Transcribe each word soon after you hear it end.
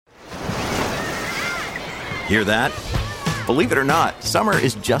Hear that? Believe it or not, summer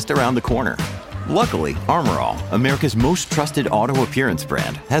is just around the corner. Luckily, Armor All, America's most trusted auto appearance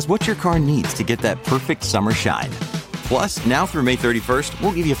brand, has what your car needs to get that perfect summer shine. Plus, now through May 31st,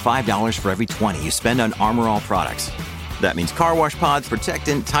 we'll give you $5 for every $20 you spend on Armor All products. That means car wash pods,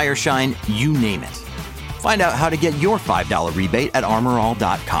 protectant, tire shine, you name it. Find out how to get your $5 rebate at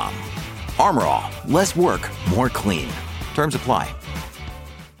armorall.com. Armor All, less work, more clean. Terms apply.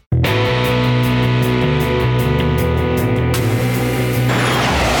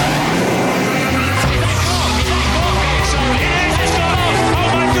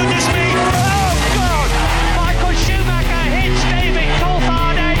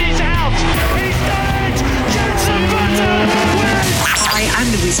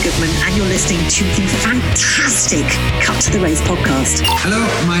 Goodman, and you're listening to the fantastic Cut to the Race podcast. Hello,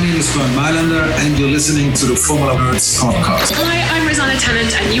 my name is Bernd Mailander, and you're listening to the Formula Nerds podcast. Hi, I'm Rosanna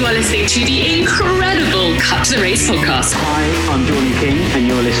Tennant, and you are listening to the incredible Cut to the Race podcast. Hi, I'm Jordan King, and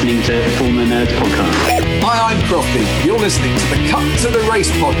you're listening to the Formula Nerds podcast. Hi, I'm Crofty. You're listening to the Cut to the Race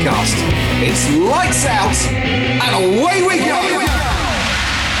podcast. It's lights out, and away we go!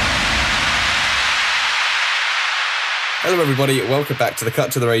 Hello everybody, welcome back to the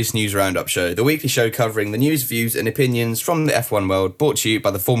Cut to the Race News Roundup show, the weekly show covering the news, views and opinions from the F1 world, brought to you by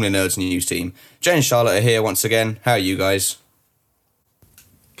the Formula Nerds news team. Jay and Charlotte are here once again. How are you guys?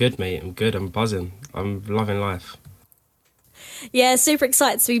 Good, mate. I'm good. I'm buzzing. I'm loving life. Yeah, super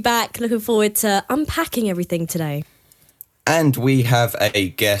excited to be back. Looking forward to unpacking everything today. And we have a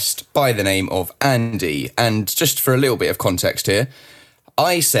guest by the name of Andy. And just for a little bit of context here,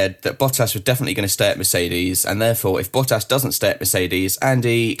 I said that Bottas was definitely going to stay at Mercedes, and therefore, if Bottas doesn't stay at Mercedes,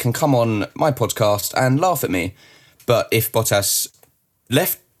 Andy can come on my podcast and laugh at me. But if Bottas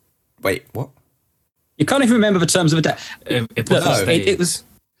left... Wait, what? You can't even remember the terms of a day. It was...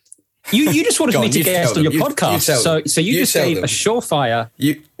 You just wanted me to guest on your podcast, so you just gave a surefire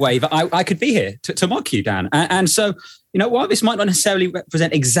way that I could be here to mock you, Dan. And so, you know, while this might not necessarily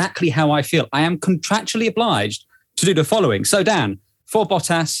represent exactly how I feel, I am contractually obliged to do the following. So, Dan... For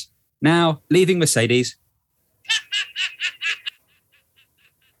Bottas, now leaving Mercedes.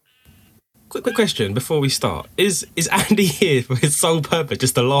 Quick question before we start. Is Andy here for his sole purpose,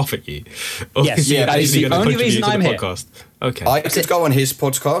 just to laugh at you? Or yes, that is the only reason I'm here. Podcast? Okay. I could go on his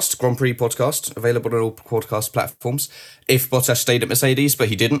podcast, Grand Prix podcast, available on all podcast platforms, if Bottas stayed at Mercedes, but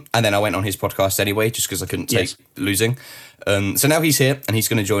he didn't. And then I went on his podcast anyway, just because I couldn't take losing. So now he's here, and he's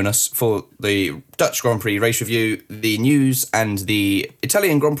going to join us for the Dutch Grand Prix race review, the news, and the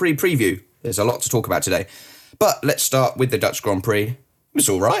Italian Grand Prix preview. There's a lot to talk about today. But let's start with the Dutch Grand Prix. It was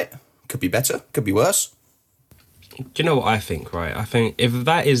all right. Could be better, could be worse. Do you know what I think, right? I think if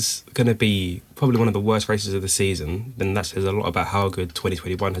that is going to be probably one of the worst races of the season, then that says a lot about how good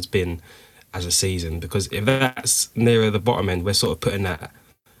 2021 has been as a season. Because if that's nearer the bottom end, we're sort of putting that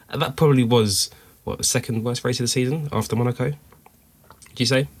probably was, the second worst race of the season after Monaco? Did you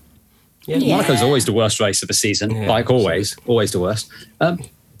say? Yeah. Monaco's always the worst race of the season, always the worst. I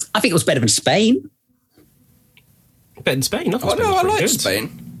think it was better than Spain. Better than Spain? I liked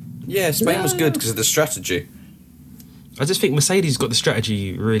Spain. Yeah, Spain was good because of the strategy. I just think Mercedes got the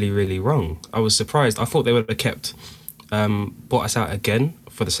strategy really, really wrong. I was surprised. I thought they would have kept Bottas out again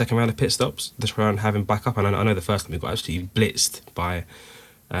for the second round of pit stops to try and have him back up. And I know the first time he got actually blitzed by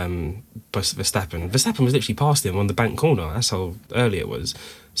Verstappen. Verstappen was literally past him on the bank corner. That's how early it was.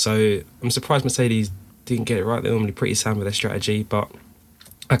 So I'm surprised Mercedes didn't get it right. They're normally pretty sound with their strategy. But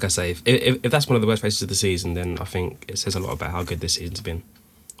like I say, if that's one of the worst races of the season, then I think it says a lot about how good this season's been.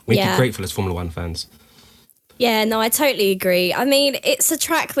 We need to be grateful as Formula One fans. Yeah, no, I totally agree. I mean, it's a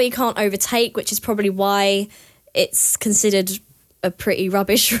track where you can't overtake, which is probably why it's considered a pretty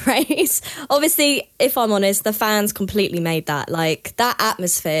rubbish race. Obviously, if I'm honest, the fans completely made that. Like, that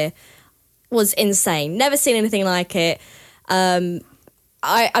atmosphere was insane. Never seen anything like it. I'm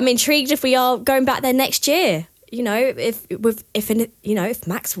intrigued if we are going back there next year. You know, if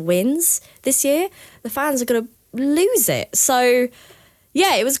Max wins this year, the fans are going to lose it. So...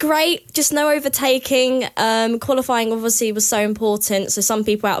 yeah, it was great. Just no overtaking. Qualifying obviously was so important. So some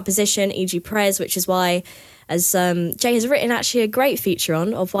people out of position, e.g. Perez, which is why, as Jay has written actually a great feature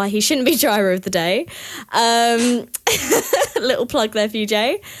of why he shouldn't be driver of the day. Little plug there for you,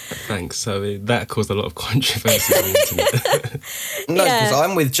 Jay. Thanks. So that caused a lot of controversy on the internet. No, because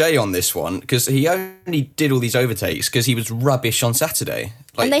I'm with Jay on this one, because he only did all these overtakes because he was rubbish on Saturday.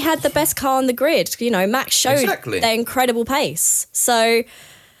 And they had the best car on the grid. You know, Max showed their incredible pace. So,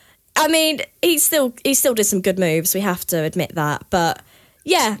 I mean, he still did some good moves. We have to admit that. But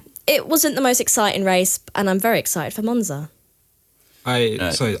yeah, it wasn't the most exciting race, and I'm very excited for Monza. I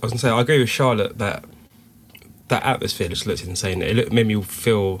was going to say, I agree with Charlotte that that atmosphere just looked insane. Made me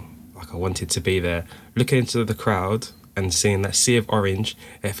feel like I wanted to be there. Looking into the crowd and seeing that sea of orange,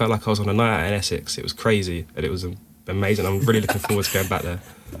 it felt like I was on a night out in Essex. It was crazy and it was amazing. I'm really looking forward to going back there.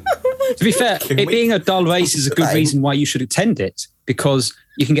 To be fair, it being a dull race is a good reason why you should attend it, because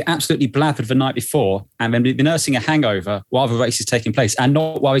you can get absolutely blathered the night before and then be nursing a hangover while the race is taking place and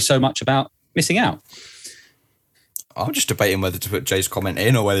not worry so much about missing out. I'm just debating whether to put Jay's comment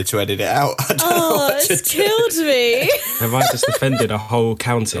in or whether to edit it out. It's killed me. Have I just offended a whole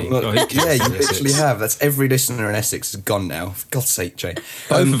county? Yeah, you literally have. That's every listener in Essex is gone now. For God's sake, Jay.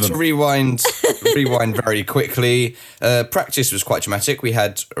 To rewind very quickly. Practice was quite dramatic. We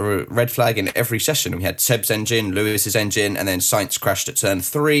had a red flag in every session. We had Seb's engine, Lewis's engine, and then Sainz crashed at turn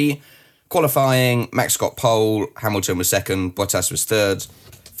 3. Qualifying, Max got pole, Hamilton was second, Bottas was third.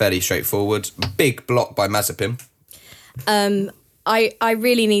 Fairly straightforward. Big block by Mazepin. I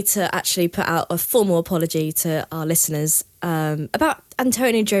really need to actually put out a formal apology to our listeners about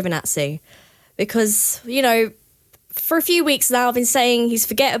Antonio Giovinazzi, because, you know, for a few weeks now I've been saying he's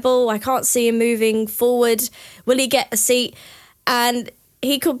forgettable, I can't see him moving forward, will he get a seat? And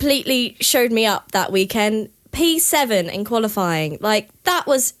he completely showed me up that weekend. P7 in qualifying, like, that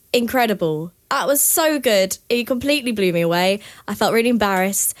was incredible. That was so good. He completely blew me away. I felt really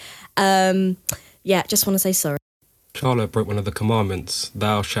embarrassed. Just want to say sorry. Charlotte broke one of the commandments,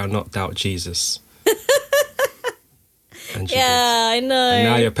 thou shalt not doubt Jesus. I know. And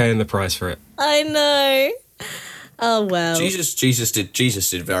now you're paying the price for it. I know. Oh, well. Jesus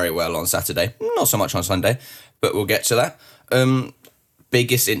did very well on Saturday. Not so much on Sunday, but we'll get to that.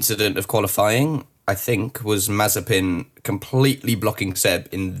 Biggest incident of qualifying, I think, was Mazepin completely blocking Seb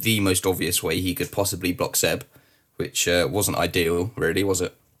in the most obvious way he could possibly block Seb, which wasn't ideal, really, was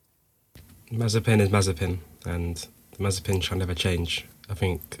it? Mazepin is Mazepin, and Mazepin shall never change, I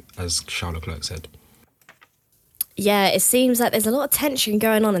think, as Charles Leclerc said. Yeah, it seems like there's a lot of tension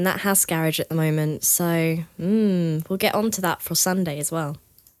going on in that house garage at the moment, so we'll get on to that for Sunday as well.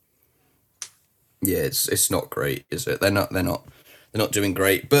 Yeah, it's not great, is it? They're not doing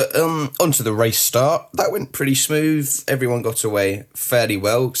great. But onto the race start. That went pretty smooth. Everyone got away fairly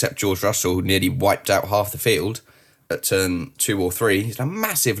well, except George Russell, who nearly wiped out half the field at turn 2 or 3. He's a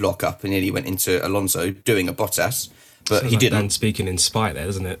massive lock-up and nearly went into Alonso doing a Bottas, but he didn't. Dan speaking in spite there,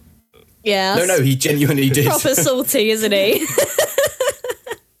 isn't it? Yeah. No, he genuinely did. Proper salty, isn't he?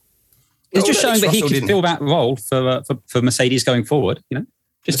 It's just showing that he can fill that role for Mercedes going forward, you know?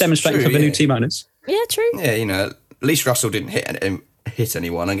 Just demonstrating for the new team owners. Yeah, true. Yeah, you know, at least Russell didn't hit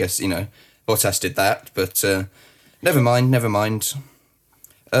anyone. I guess, you know, Bottas did that, but never mind.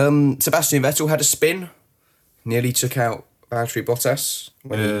 Sebastian Vettel had a spin. Nearly took out Valtteri Bottas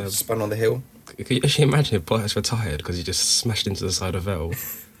when he spun on the hill. Can you actually imagine if Bottas retired because he just smashed into the side of Vettel?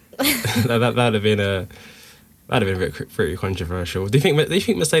 that'd have been pretty controversial. Do you think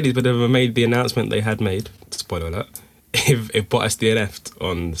Mercedes would have made the announcement they had made? Spoiler alert. If Bottas DNF'd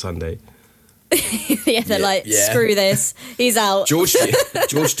on Sunday. Screw this. He's out. George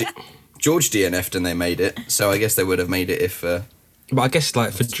DNF'd and they made it. So I guess they would have made it if. But I guess,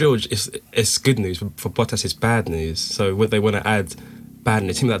 like, for George, it's good news. For Bottas, it's bad news. So would they want to add bad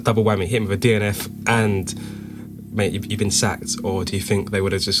news? Him that double whammy, hit him with a DNF and, mate, you've been sacked? Or do you think they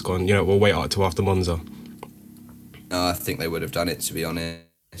would have just gone, you know, we'll wait out till after Monza? No, I think they would have done it, to be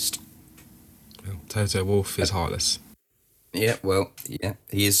honest. Well, Toto Wolff is heartless. Yeah,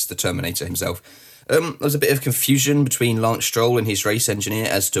 he is the Terminator himself. There was a bit of confusion between Lance Stroll and his race engineer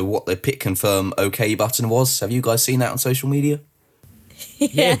as to what the pit confirm OK button was. Have you guys seen that on social media?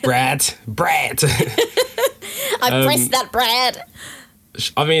 Yeah, Brad. I pressed that, Brad.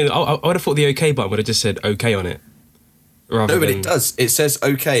 I mean, I would have thought the OK button would have just said OK on it. No, but it does. It says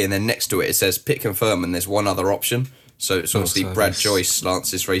OK, and then next to it says pit confirm, and there's one other option. So it's obviously Brad Joyce,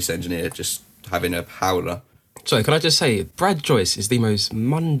 Lance's race engineer, just having a howler. Sorry, can I just say, Brad Joyce is the most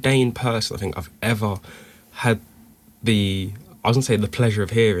mundane person I think I've ever had I was going to say the pleasure of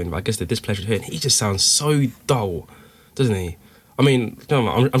hearing, but I guess the displeasure of hearing. He just sounds so dull, doesn't he? I mean,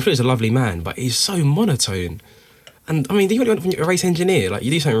 I'm sure he's a lovely man, but he's so monotone. And, I mean, when you're a race engineer, like, you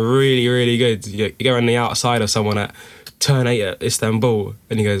do something really, really good. You go on the outside of someone at turn 8 at Istanbul,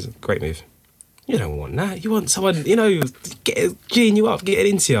 and he goes, great move. You don't want that. You want someone, you know, geeing you up,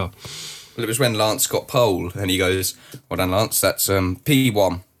 getting into you. Well, it was when Lance got pole, and he goes, well done, Lance, that's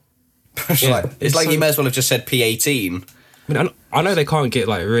P1. It's like he may as well have just said P18. I mean, I know they can't get,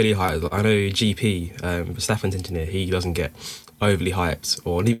 like, really high. I know GP, Verstappen's engineer, he doesn't get overly hyped,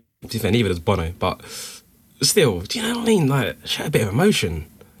 or neither does Bono, but still, do you know what I mean? Like, show a bit of emotion.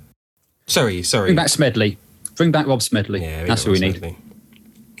 Sorry. Bring back Smedley. Bring back Rob Smedley. Yeah, that's what we need.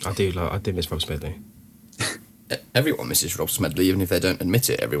 I do miss Rob Smedley. Everyone misses Rob Smedley, even if they don't admit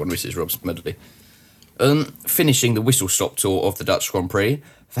it. Everyone misses Rob Smedley. Finishing the whistle-stop tour of the Dutch Grand Prix,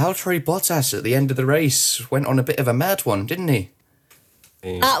 Valtteri Bottas at the end of the race went on a bit of a mad one, didn't he?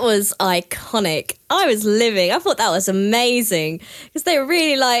 That was iconic. I was living. I thought that was amazing because they were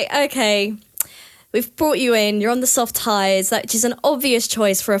really like, okay, we've brought you in, you're on the soft tyres, which is an obvious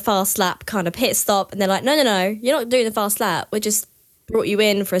choice for a fast lap kind of pit stop. And they're like, no, you're not doing the fast lap. We just brought you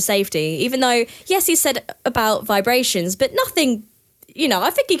in for a safety. Even though, yes, he said about vibrations, but nothing, I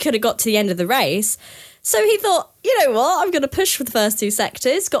think he could have got to the end of the race. So he thought, you know what, I'm going to push for the first two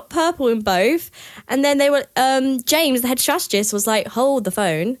sectors, got purple in both. And then they were, James, the head strategist, was like, hold the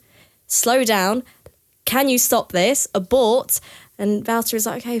phone, slow down, can you stop this, abort? And Valtteri was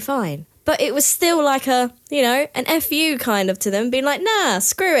like, okay, fine. But it was still like an FU kind of to them, being like, nah,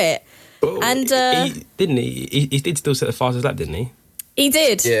 screw it. Well, and he did still set the fastest lap, didn't he? He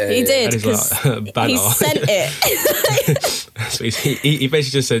did. Yeah, he did. Because he sent it. So he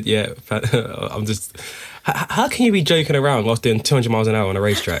basically just said, yeah, I'm just... How can you be joking around whilst doing 200 miles an hour on a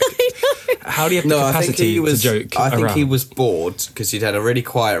racetrack? How do you have the capacity to joke around? I think he was bored because he'd had a really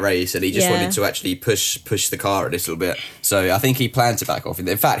quiet race and he just wanted to actually push the car a little bit. So I think he planned to back off.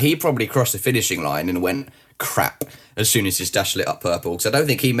 In fact, he probably crossed the finishing line and went crap as soon as his dash lit up purple. So I don't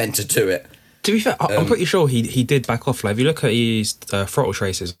think he meant to do it. To be fair, I'm pretty sure he did back off. Like, if you look at his throttle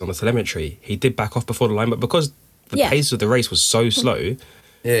traces on the telemetry, he did back off before the line, but because the pace of the race was so slow...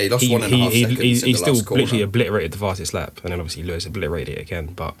 Yeah, he lost 1.5 seconds. He still literally obliterated the fastest lap, and then obviously Lewis obliterated it again.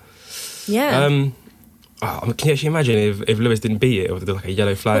 But yeah, can you actually imagine if Lewis didn't beat it, or there was like a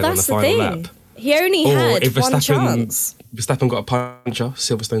yellow flag on the final lap? He only had one chance. Verstappen got a puncher,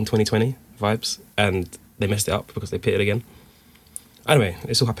 Silverstone 2020 vibes, and they messed it up because they pitted again. Anyway,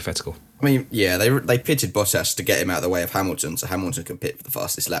 it's all hypothetical. I mean, yeah, they pitted Bottas to get him out of the way of Hamilton, so Hamilton could pit for the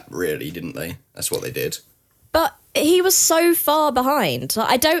fastest lap, really, didn't they? That's what they did. But he was so far behind. Like,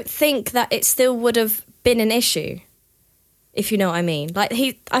 I don't think that it still would have been an issue, if you know what I mean. Like,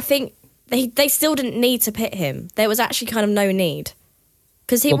 I think they still didn't need to pit him. There was actually kind of no need.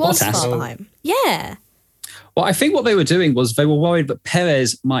 Because he was Bottas. Far behind. Yeah. Well, I think what they were doing was they were worried that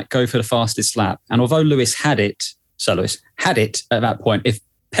Perez might go for the fastest lap. And although Lewis had it at that point, if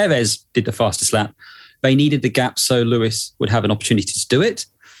Perez did the fastest lap, they needed the gap so Lewis would have an opportunity to do it.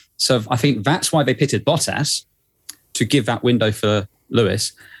 So I think that's why they pitted Bottas, to give that window for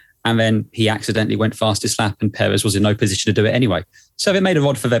Lewis. And then he accidentally went fastest lap and Perez was in no position to do it anyway. So they made a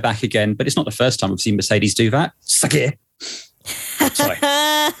rod for their back again, but it's not the first time we've seen Mercedes do that. Suck it. Sorry.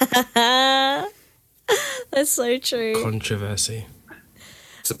 That's so true. Controversy.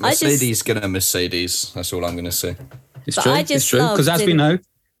 So Mercedes gonna Mercedes. That's all I'm gonna say. It's true. It's true. Because as we know,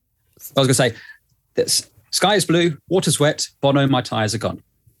 I was gonna say, sky is blue, water's wet, Bono, my tyres are gone.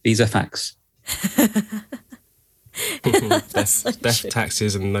 These are facts. Death,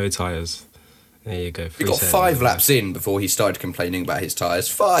 taxes and no tyres. There you go. He got 5 laps in before he started complaining about his tyres.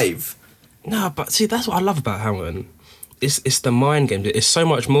 5! No, but see, that's what I love about Hamilton. It's the mind game. It's so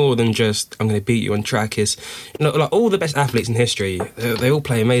much more than just, I'm going to beat you on track. It's, like all the best athletes in history, they all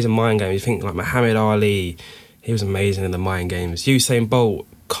play amazing mind games. You think like Muhammad Ali, he was amazing in the mind games. Usain Bolt,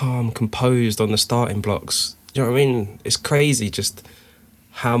 calm, composed on the starting blocks. Do you know what I mean? It's crazy just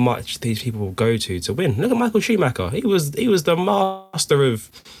how much these people will go to win. Look at Michael Schumacher. He was the master of,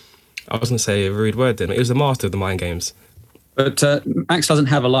 I was going to say a rude word then, he was the master of the mind games. But Max doesn't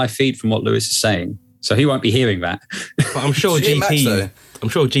have a live feed from what Lewis is saying, so he won't be hearing that. But I'm sure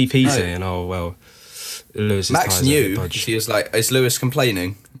GP's saying, oh, well, Lewis is Max knew. He was like, is Lewis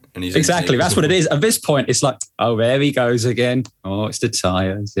complaining? And he's exactly, that's what it is. At this point, it's like, oh, there he goes again. Oh, it's the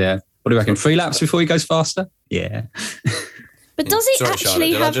tyres, yeah. What do you reckon, 3 laps before he goes faster? Yeah. But does he Sorry, actually Charlotte,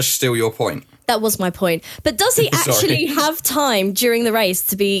 did have... I just steal your point? That was my point. But does he actually have time during the race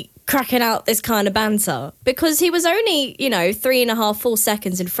to be cracking out this kind of banter? Because he was only, 3.5, 4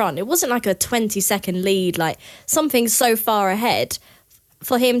 seconds in front. It wasn't like a 20-second lead, like something so far ahead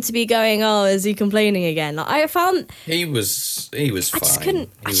for him to be going, oh, is he complaining again? Like, I found... He was fine.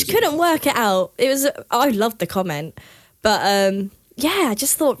 I just couldn't work it out. It was... I loved the comment. But, I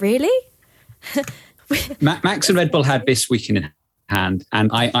just thought, really? Max and Red Bull had this weekend in hand, and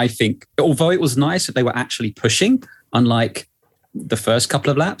I think, although it was nice that they were actually pushing, unlike the first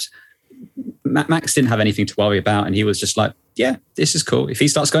couple of laps, Max didn't have anything to worry about, and he was just like, yeah, this is cool. If he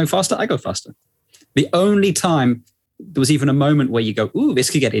starts going faster, I go faster. The only time there was even a moment where you go, ooh, this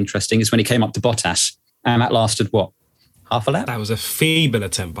could get interesting, is when he came up to Bottas, and that lasted, what, half a lap? That was a feeble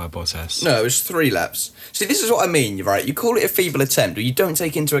attempt by Bottas. No, it was 3 laps. See, this is what I mean, right? You call it a feeble attempt, but you don't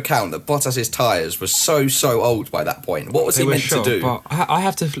take into account that Bottas's tyres were so old by that point. What was he meant to do? But I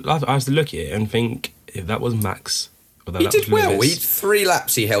have to look at it and think, if that was Max, or he did well. He 3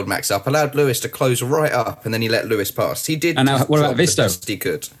 laps. He held Max up, allowed Lewis to close right up, and then he let Lewis pass. He did. And now, what about Visto? He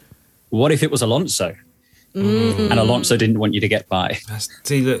could. What if it was Alonso? And Alonso didn't want you to get by?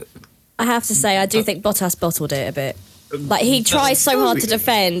 I have to say, I do think Bottas bottled it a bit. Like, he tries so hard to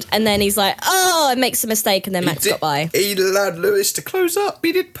defend, and then he's like, and makes a mistake, and then Max got by. He allowed Lewis to close up.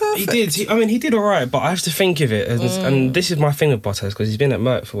 He did perfect. He did. He did all right, but I have to think of it. And this is my thing with Bottas, because he's been at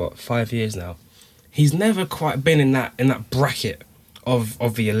Merc for, 5 years now. He's never quite been in that bracket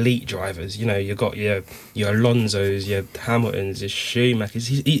of the elite drivers. You know, you've got your Alonsos, your Hamiltons, your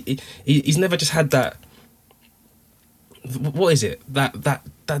Schumachers. He's never just had that... What is it? That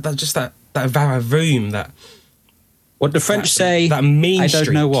Varavoom, that... What the French say, that mean I don't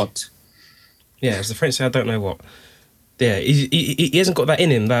streak. know what. Yeah, as the French say, I don't know what. Yeah, he hasn't got that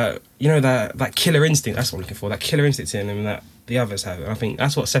in him, that killer instinct, that's what I'm looking for, that killer instinct in him that the others have. And I think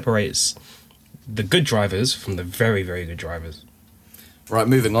that's what separates the good drivers from the very, very good drivers. Right,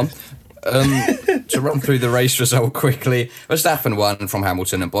 moving on. To run through the race result quickly, Verstappen won from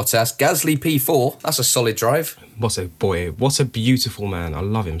Hamilton and Bottas. Gasly P4, that's a solid drive. What a beautiful man. I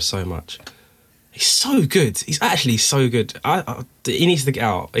love him so much. He's so good. He's actually so good. He needs to get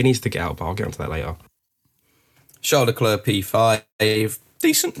out. But I'll get onto that later. Charles Leclerc P5,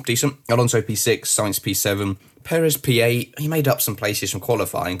 decent. Alonso P6, Sainz P7, Perez P8. He made up some places from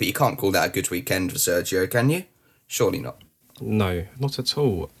qualifying, but you can't call that a good weekend for Sergio, can you? Surely not. No, not at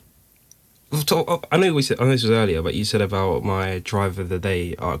all. I know this was earlier, but you said about my Driver of the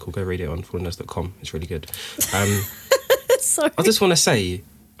Day article. Go read it on fullness.com. It's really good. Sorry. I just want to say,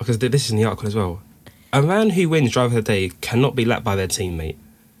 because this is in the article as well, a man who wins Driver of the Day cannot be lapped by their teammate.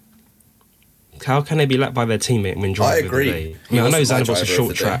 How can they be lapped by their teammate and win Driver of the Day? I know Zandvoort's a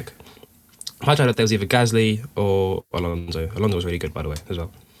short track. My Driver of the Day was either Gasly or Alonso. Alonso was really good, by the way, as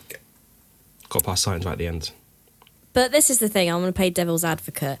well. Got past Sainz right at the end. But this is the thing, I'm going to play devil's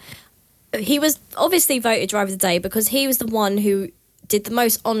advocate. He was obviously voted Driver of the Day because he was the one who did the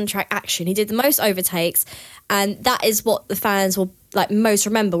most on-track action. He did the most overtakes, and that is what the fans will most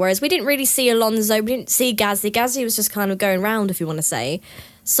remember. Whereas we didn't really see Alonso, we didn't see Gasly. Gasly was just kind of going round, if you want to say.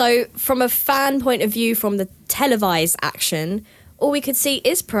 So from a fan point of view, from the televised action, all we could see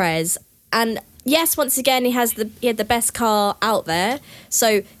is Perez. And yes, once again, he had the best car out there,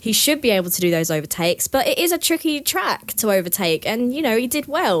 so he should be able to do those overtakes. But it is a tricky track to overtake, and he did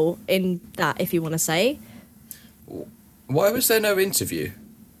well in that, if you want to say. Why was there no interview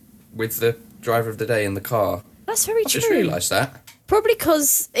with the Driver of the Day in the car? That's very true. I just realised that. Probably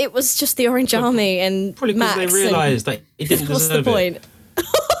because it was just the Orange Army and probably because they realised that he didn't deserve it. What's the point?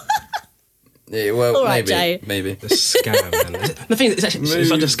 Yeah, well, right, maybe. The scam, man. The thing is, it's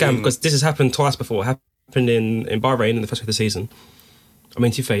not just a scam, because this has happened twice before. It happened in Bahrain in the first week of the season. I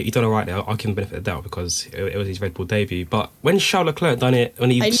mean, to be fair, he done all right there. I'll give him the benefit of the doubt because it was his Red Bull debut. But when Charles Leclerc done it,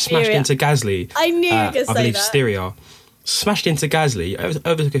 when he smashed into Gasly, I knew you were going to say that. Styria, smashed into Gasly,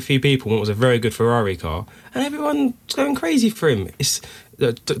 overtook a few people when it was a very good Ferrari car, and everyone's going crazy for him.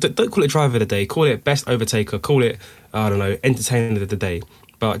 Don't call it Driver of the Day, call it Best Overtaker, call it, I don't know, Entertainer of the Day.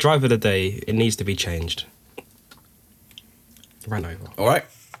 But Driver of the Day, it needs to be changed. Ran over. All right.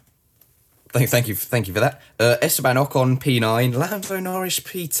 Thank you for that. Esteban Ocon P9, Lando Norris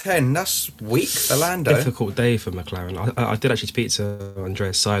P10. That's weak for Lando. Difficult day for McLaren. I did actually speak to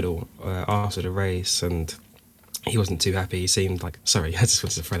Andreas Seidel after the race, and he wasn't too happy. He seemed like... Sorry, I just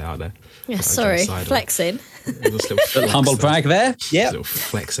wanted to throw that out there. Yeah, sorry. Flexing. Little humble brag there. Yeah. Little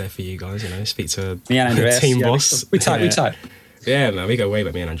flex there for you guys, Speak to me and Andreas, team boss. We tight. Yeah, man, we go way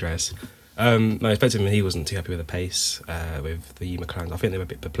back, me and Andreas. No, I spoke to him and he wasn't too happy with the pace with the McLaren. I think they were a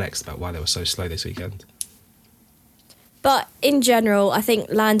bit perplexed about why they were so slow this weekend. But in general, I think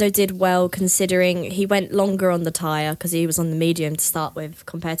Lando did well considering he went longer on the tyre because he was on the medium to start with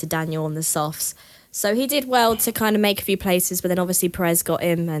compared to Daniel on the softs. So he did well to kind of make a few places, but then obviously Perez got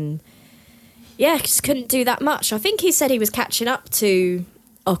him and just couldn't do that much. I think he said he was catching up to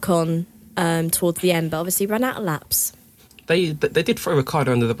Ocon towards the end, but obviously ran out of laps. They did throw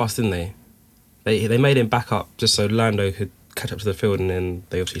Ricciardo under the bus, didn't they? They made him back up just so Lando could catch up to the field, and then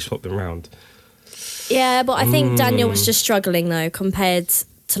they obviously swapped them round. Yeah, but I think Daniel was just struggling though compared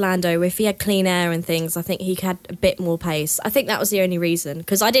to Lando. If he had clean air and things, I think he had a bit more pace. I think that was the only reason,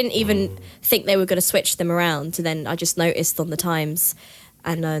 because I didn't even think they were going to switch them around. And then I just noticed on the times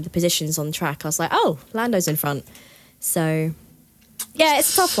and the positions on track, I was like, oh, Lando's in front. So yeah,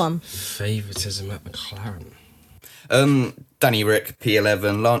 it's a tough one. Favouritism at McLaren. Danny Rick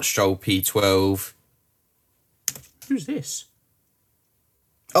P11, Lance Stroll P12. Who's this?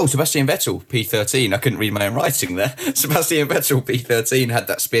 Oh, Sebastian Vettel P13. I couldn't read my own writing there. Sebastian Vettel P13 had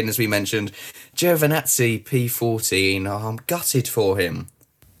that spin, as we mentioned. Giovinazzi P14. Oh, I'm gutted for him.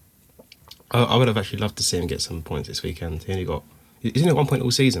 I would have actually loved to see him get some points this weekend. He's only got 1 point all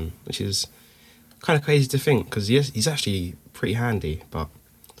season, which is kind of crazy to think because he's actually pretty handy. But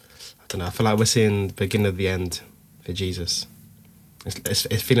I don't know. I feel like we're seeing the beginning of the end for Jesus.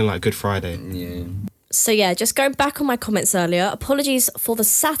 It's feeling like Good Friday. Yeah. So yeah, just going back on my comments earlier, apologies for the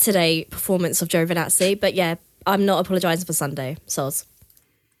Saturday performance of Giovinazzi, but yeah, I'm not apologising for Sunday. Soz.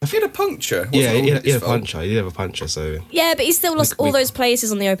 I feel a puncture. Yeah, he had a puncture. He did have a puncture, so... Yeah, but he still lost all those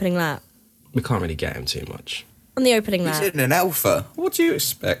places on the opening lap. We can't really get him too much. On the opening lap. He's in an Alpha. What do you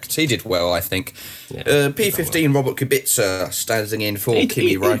expect? He did well, I think. Yeah, P15, Robert Kubica standing in for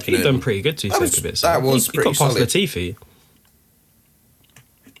Kimi Räikkönen. He's done pretty good, to say Kubica. That was pretty got past solid. Latifi.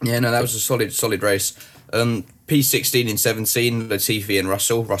 Yeah, no, that was a solid race. P16 in 17, Latifi and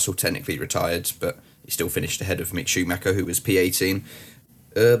Russell. Russell technically retired, but he still finished ahead of Mick Schumacher, who was P18.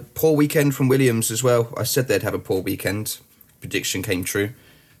 Poor weekend from Williams as well. I said they'd have a poor weekend. Prediction came true.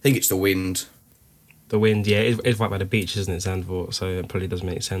 I think it's the wind. The wind, yeah, it's right by the beach, isn't it, Zandvoort? So it probably does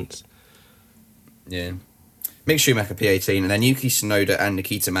make sense. Yeah. Mick Schumacher P18, and then Yuki Tsunoda and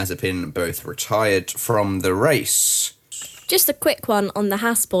Nikita Mazepin both retired from the race. Just a quick one on the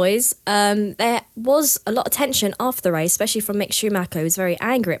Haas boys. There was a lot of tension after the race, especially from Mick Schumacher, who was very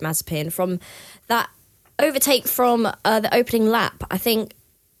angry at Mazepin from that overtake from the opening lap. I think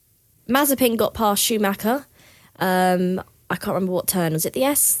Mazepin got past Schumacher. I can't remember what turn. Was it the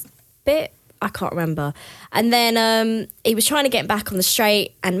S bit? I can't remember. And then he was trying to get back on the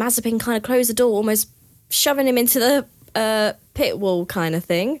straight, and Mazepin kind of closed the door, almost shoving him into the pit wall kind of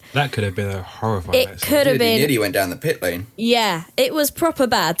thing. That could have been a horrifying accident. It could have been. He nearly went down the pit lane. Yeah, it was proper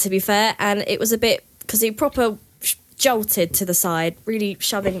bad, to be fair, and it was a bit, because he proper jolted to the side, really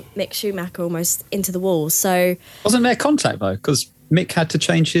shoving Mick Schumacher almost into the wall. So wasn't there contact though? Because Mick had to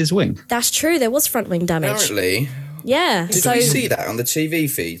change his wing. That's true. There was front wing damage. Apparently. Yeah. Did we see that on the TV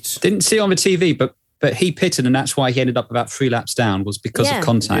feeds? Didn't see it on the TV, but he pitted, and that's why he ended up about 3 laps down, was because of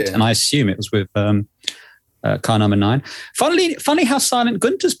contact. Yeah. And I assume it was with car number 9. Funny how silent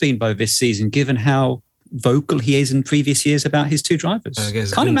Gunter's been both this season, given how vocal he is in previous years about his 2 drivers.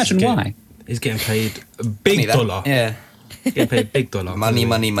 Can't imagine why. He's getting paid a big dollar. Yeah. Getting paid big dollar. Money. I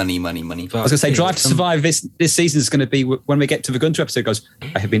was going to say, Drive to Survive this season is going to be, when we get to the Gunter episode, goes,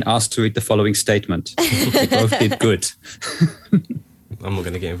 I have been asked to read the following statement. We both did good. I'm not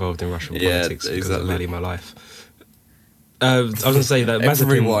going to get involved in Russian politics because I value my life. I was going to say that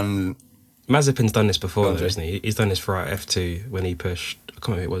Mazepin's done this before, though, isn't he? He's done this for F2 when he pushed. I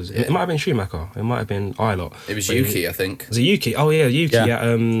can't remember who it was. It might have been Schumacher. It might have been Eilert. It was Yuki, I think. Was it Yuki? Oh yeah, Yuki at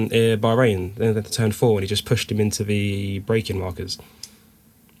Bahrain. Then at turn 4, and he just pushed him into the braking markers.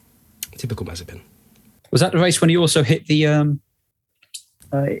 Typical Mazepin. Was that the race when he also hit the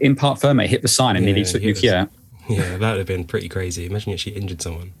in Parc Fermé, hit the sign and nearly took Yuki out? Yeah, that would have been pretty crazy. Imagine you actually injured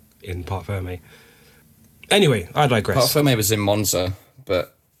someone in Parc Fermé. Anyway, I digress. Parc Fermé was in Monza,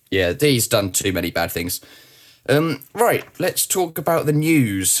 but yeah, he's done too many bad things. Right, let's talk about the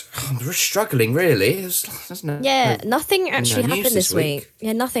news. We're struggling, really. Nothing actually happened this week.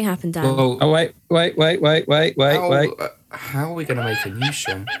 Yeah, nothing happened, Dan. Well, wait. How are we going to make a news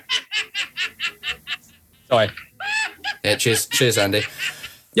show? Sorry. Yeah, cheers, Andy.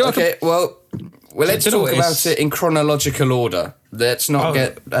 Okay, well, let's talk about it in chronological order. Let's not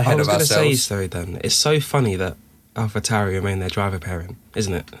get ahead of ourselves. I was going to say, sorry, Dan, it's so funny that AlphaTauri remain their driver pairing,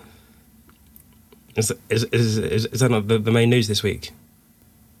 isn't it? Is that not the main news this week?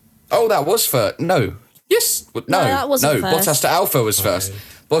 Oh, that was first. No. Yes. No, that wasn't first. Bottas to Alpha was first.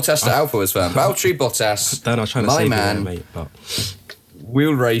 Bottas to Alpha was first. Valtteri Bottas, Dan, I was trying to say man, mate, but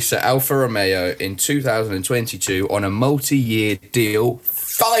will race at Alfa Romeo in 2022 on a multi-year deal,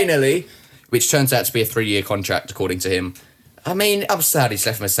 finally, which turns out to be a 3-year contract, according to him. I mean, I'm sad he's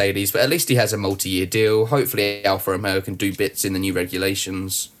left Mercedes, but at least he has a multi-year deal. Hopefully Alfa Romeo can do bits in the new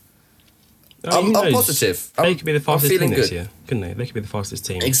regulations. I'm positive. They could be the fastest team this year, couldn't they? They could be the fastest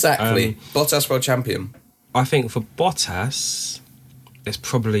team. Exactly. Bottas world champion. I think for Bottas, it's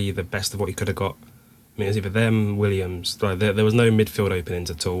probably the best of what he could have got. I mean, it was either them, Williams. Like, there was no midfield openings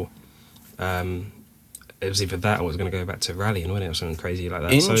at all. It was either that or it was going to go back to rallying, wasn't it, or something crazy like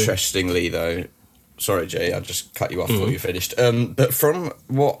that. Interestingly, though, sorry, Jay, I just cut you off before you finished. But from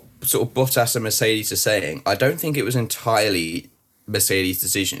what sort of Bottas and Mercedes are saying, I don't think it was entirely Mercedes'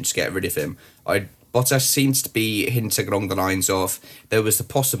 decision to get rid of him. Bottas seems to be hinting along the lines of, there was the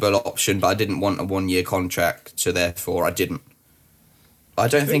possible option, but I didn't want a 1-year contract, so therefore I didn't. I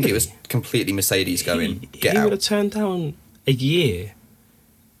don't think it was completely Mercedes going, get out. He would have turned down a year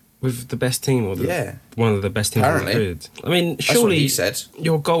with the best team or one of the best teams on the grid. I mean, surely he said.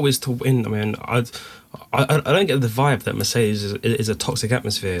 Your goal is to win. I mean, I don't get the vibe that Mercedes is a toxic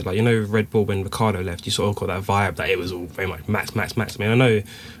atmosphere. Like, you know, Red Bull when Ricciardo left, you sort of got that vibe that it was all very much max. I mean,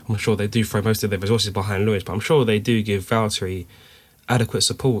 I'm sure they do throw most of their resources behind Lewis, but I'm sure they do give Valtteri adequate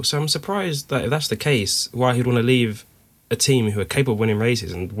support. So I'm surprised that if that's the case, why he'd want to leave a team who are capable of winning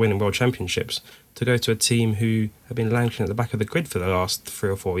races and winning world championships to go to a team who have been languishing at the back of the grid for the last 3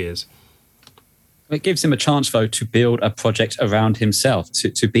 or 4 years. It gives him a chance, though, to build a project around himself,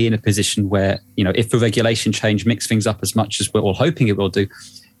 to be in a position where, you know, if the regulation change mix things up as much as we're all hoping it will do,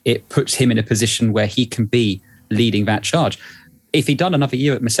 it puts him in a position where he can be leading that charge. If he'd done another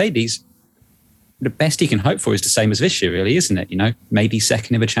year at Mercedes, the best he can hope for is the same as this year, really, isn't it? You know, maybe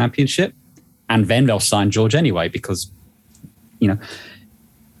second in the championship, and then they'll sign George anyway, because, you know,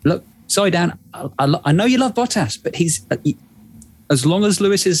 look, sorry, Dan, I know you love Bottas, but as long as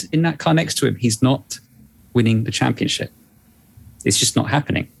Lewis is in that car next to him, he's not winning the championship. It's just not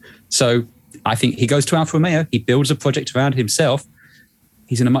happening. So I think he goes to Alfa Romeo, he builds a project around himself,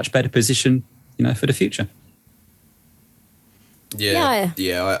 he's in a much better position, you know, for the future. Yeah,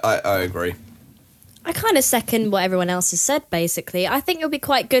 I agree. I kind of second what everyone else has said, basically. I think it'll be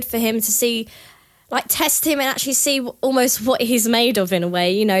quite good for him to see, like, test him and actually see almost what he's made of, in a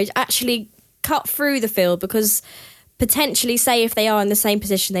way, you know, actually cut through the field, because potentially, say, if they are in the same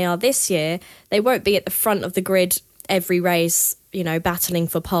position they are this year, they won't be at the front of the grid every race, you know, battling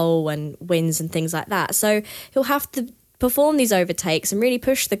for pole and wins and things like that. So he'll have to perform these overtakes and really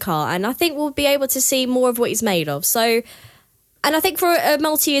push the car, and I think we'll be able to see more of what he's made of. So, and I think for a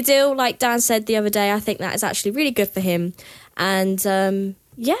multi-year deal, like Dan said the other day, I think that is actually really good for him. And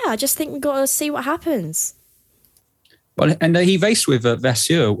I just think we've got to see what happens. Well, and he raced with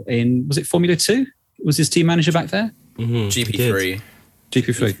Vasseur in, was it Formula 2? Was his team manager back there? Mm-hmm. GP3.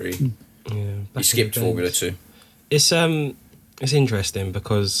 GP3. Yeah, he skipped Formula 2. It's interesting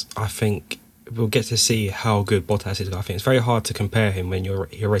because I think we'll get to see how good Bottas is. I think it's very hard to compare him when you're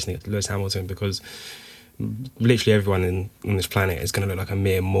racing against Lewis Hamilton, because literally everyone on this planet is going to look like a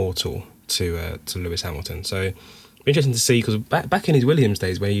mere mortal to Lewis Hamilton. So it'll be interesting to see, because back in his Williams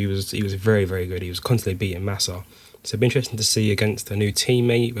days, where he was very, very good, he was constantly beating Massa. So it'll be interesting to see against a new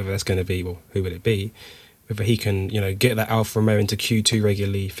teammate, whether that's going to be, well, who will it be, whether he can, you know, get that Alfa Romeo into Q2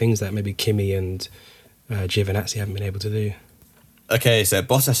 regularly, things that maybe Kimi and Giovinazzi haven't been able to do. Okay, so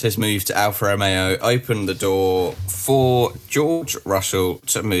Bottas' move to Alfa Romeo opened the door for George Russell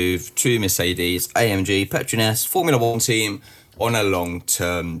to move to Mercedes, AMG, Petronas, Formula 1 team on a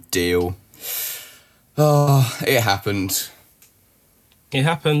long-term deal. Oh, it happened. It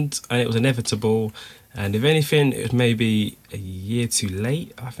happened, and it was inevitable. And if anything, it was maybe a year too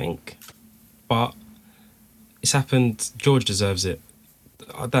late, I think. But it's happened. George deserves it.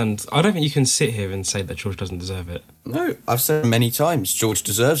 I don't think you can sit here and say that George doesn't deserve it. No, I've said many times George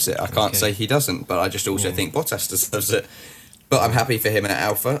deserves it. I can't say he doesn't, but I just also think Bottas deserves it. But I'm happy for him at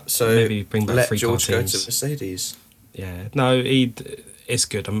Alfa, so maybe bring back let George go to Mercedes. Yeah, no, it's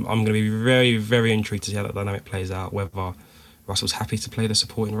good. I'm going to be very, very intrigued to see how that dynamic plays out, whether Russell's happy to play the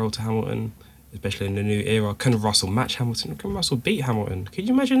supporting role to Hamilton, especially in the new era. Can Russell match Hamilton? Can Russell beat Hamilton? Can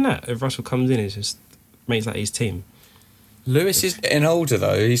you imagine that? If Russell comes in and just makes that his team. Lewis is getting older,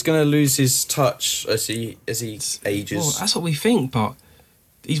 though. He's going to lose his touch as he ages. Well, that's what we think, but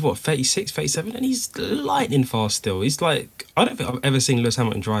he's, 36, 37, and he's lightning fast still. He's like, I don't think I've ever seen Lewis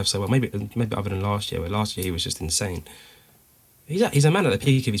Hamilton drive so well, maybe other than last year, where last year he was just insane. He's a man at the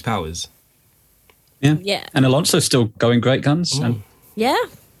peak of his powers. Yeah. And Alonso's still going great guns. Yeah.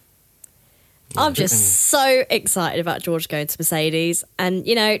 I'm just so excited about George going to Mercedes. And,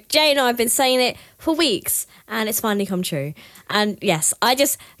 you know, Jay and I have been saying it for weeks, and it's finally come true. And yes, I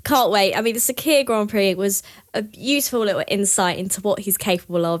just can't wait. I mean, the Sakir Grand Prix was a beautiful little insight into what he's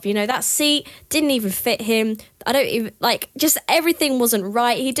capable of. You know, that seat didn't even fit him. I don't even, just everything wasn't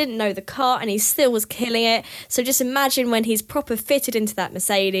right. He didn't know the car, and he still was killing it. So just imagine when he's proper fitted into that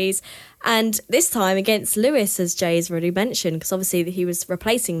Mercedes. And this time against Lewis, as Jay's already mentioned, because obviously he was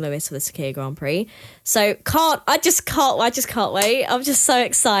replacing Lewis for the Sakir Grand Prix. So I just can't wait. I'm just so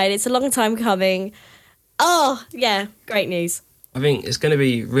excited. It's a long time coming. Oh, yeah, great news. I think it's going to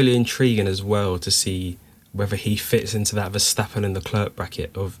be really intriguing as well to see whether he fits into that Verstappen and Leclerc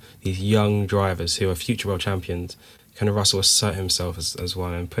bracket of these young drivers who are future world champions. Can Russell assert himself as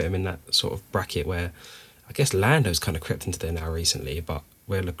one and put him in that sort of bracket where I guess Lando's kind of crept into there now recently, but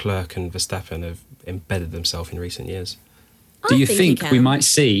where Leclerc and Verstappen have embedded themselves in recent years. Do you think we might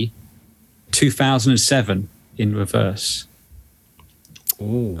see 2007 in reverse?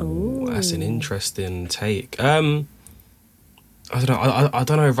 Ooh, that's an interesting take. I I don't know. I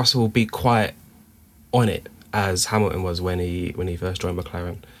don't know if Russell will be quite on it as Hamilton was when he first joined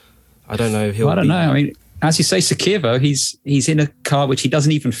McLaren. I don't know if he'll. I don't know. I mean, as you say, Sakiro, he's in a car which he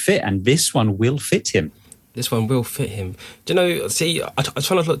doesn't even fit, and this one will fit him. This one will fit him. Do you know? See, I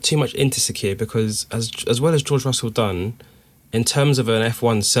try not to look too much into Sakir because as well as George Russell done, in terms of an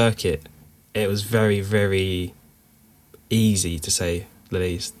F1 circuit, it was very, very easy to say the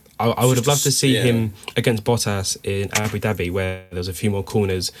least. I would have loved to see him against Bottas in Abu Dhabi, where there was a few more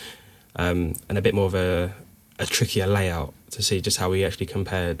corners and a bit more of a trickier layout to see just how he actually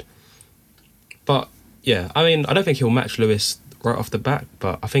compared. But yeah, I mean, I don't think he'll match Lewis right off the bat,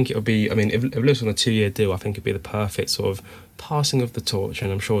 but I think it'll be. I mean, if Lewis on a 2-year deal, I think it'd be the perfect sort of passing of the torch,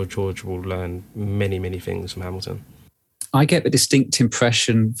 and I'm sure George will learn many, many things from Hamilton. I get the distinct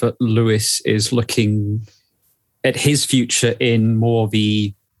impression that Lewis is looking at his future in more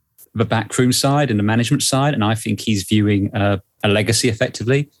the backroom side and the management side, and I think he's viewing a legacy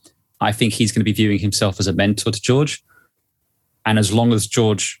effectively. I think he's going to be viewing himself as a mentor to George, and as long as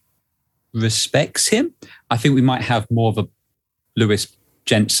George respects him, I think we might have more of a Lewis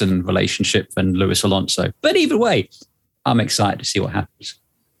Jensen relationship than Lewis Alonso. But either way, I'm excited to see what happens.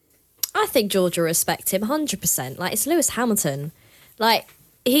 I think George will respect him 100%. Like, it's Lewis Hamilton. Like,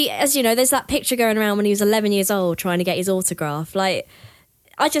 he, as you know, there's that picture going around when he was 11 years old trying to get his autograph. Like,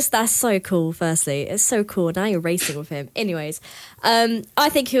 that's so cool, firstly. It's so cool. Now you're racing with him. Anyways, I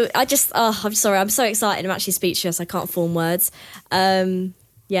think I'm sorry. I'm so excited. I'm actually speechless. I can't form words.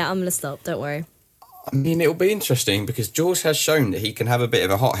 Yeah, I'm going to stop. Don't worry. I mean, it'll be interesting because George has shown that he can have a bit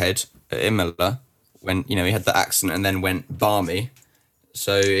of a hothead at Imola when, he had the accident and then went balmy.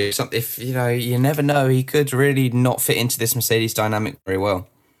 So if you never know, he could really not fit into this Mercedes dynamic very well.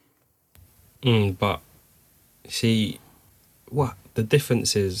 But see, what the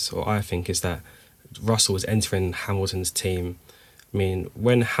difference is, or I think, is that Russell was entering Hamilton's team. I mean,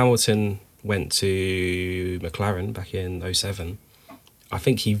 when Hamilton went to McLaren back in 2007, I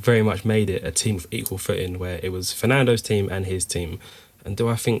think he very much made it a team of equal footing where it was Fernando's team and his team. And do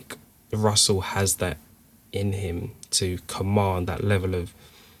I think Russell has that in him to command that level of,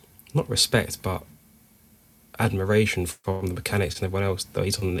 not respect, but admiration from the mechanics and everyone else, though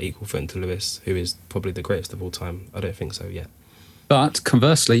he's on an equal footing to Lewis, who is probably the greatest of all time? I don't think so yet. But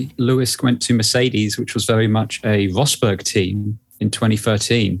conversely, Lewis went to Mercedes, which was very much a Rosberg team in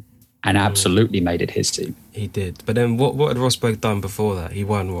 2013, and absolutely made it his team. He did. But then what had Rosberg done before that? He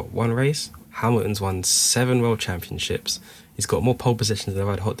won, one race? Hamilton's won 7 world championships. He's got more pole positions than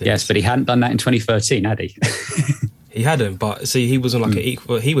Red Hot did. Yes, but he hadn't done that in 2013, had he? He hadn't, but see, he was on like an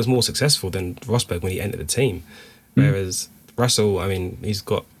equal. He was more successful than Rosberg when he entered the team. Whereas Russell, I mean, he's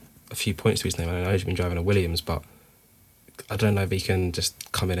got a few points to his name. I know he's been driving a Williams, but I don't know if he can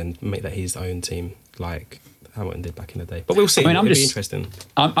just come in and make that his own team like Hamilton did back in the day. But we'll see. It'll be interesting.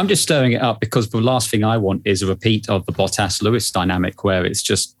 I'm just stirring it up because the last thing I want is a repeat of the Bottas-Lewis dynamic where it's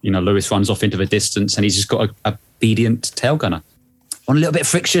just, Lewis runs off into the distance and he's just got a obedient tail gunner. I want a little bit of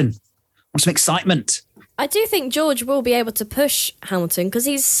friction. I want some excitement. I do think George will be able to push Hamilton because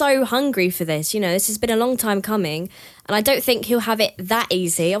he's so hungry for this. This has been a long time coming, and I don't think he'll have it that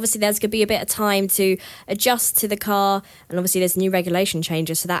easy. Obviously, there's going to be a bit of time to adjust to the car, and obviously there's new regulation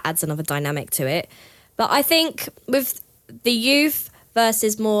changes, so that adds another dynamic to it. But I think with the youth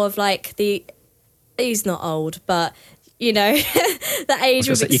versus more of like he's not old, but the age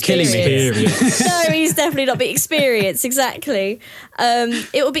of experience. You're killing me. No, he's definitely not the experience, exactly.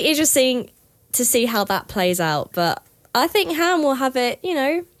 It will be interesting to see how that plays out, but I think Ham will have it,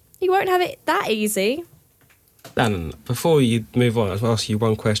 he won't have it that easy. Dan, before you move on, I'll ask you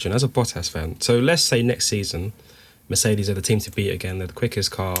one question. As a Bottas fan, so let's say next season, Mercedes are the team to beat again, they're the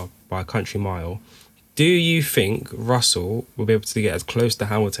quickest car by a country mile. Do you think Russell will be able to get as close to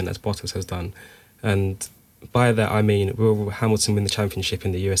Hamilton as Bottas has done? And by that, I mean, will Hamilton win the championship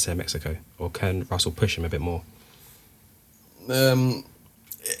in the USA, Mexico? Or can Russell push him a bit more?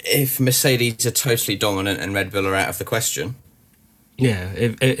 If Mercedes are totally dominant and Red Bull are out of the question. Yeah,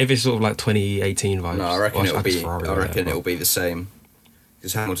 if it's sort of like 2018 vibes. No, I reckon it'll be the same.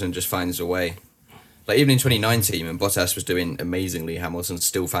 Because Hamilton just finds a way. Like even in 2019 when Bottas was doing amazingly, Hamilton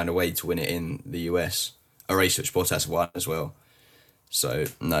still found a way to win it in the US. A race which Bottas won as well. So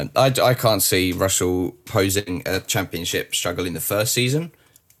no, I can't see Russell posing a championship struggle in the first season.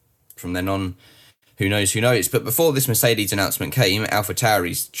 From then on, who knows? But before this Mercedes announcement came,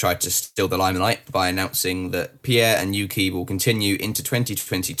 AlphaTauri tried to steal the limelight by announcing that Pierre and Yuki will continue into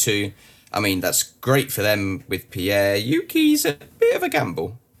 2022. I mean, that's great for them with Pierre. Yuki's a bit of a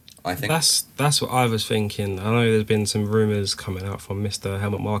gamble, I think. That's what I was thinking. I know there's been some rumours coming out from Mr.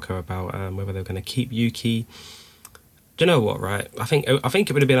 Helmut Marko about whether they're going to keep Yuki. Do you know what, right? I think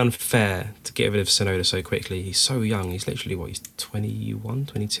it would have been unfair to get rid of Tsunoda so quickly. He's so young. He's literally, he's 21,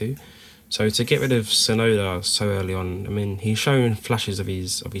 22? So to get rid of Tsunoda so early on, I mean, he's shown flashes of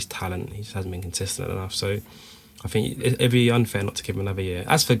his talent. He just hasn't been consistent enough. So I think it'd be unfair not to give him another year.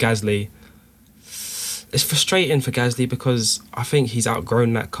 As for Gasly, it's frustrating for Gasly because I think he's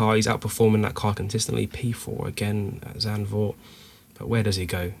outgrown that car. He's outperforming that car consistently. P4 again at Zandvoort. But where does he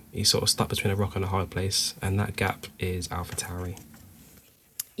go? He's sort of stuck between a rock and a hard place, and that gap is AlphaTauri.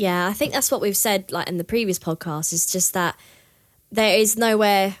 Yeah, I think that's what we've said like in the previous podcast, is just that there is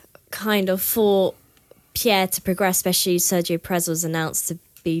nowhere kind of for Pierre to progress, especially Sergio Perez was announced to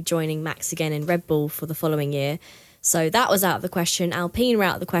be joining Max again in Red Bull for the following year. So that was out of the question. Alpine were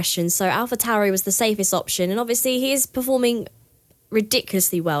out of the question. So AlphaTauri was the safest option. And obviously he is performing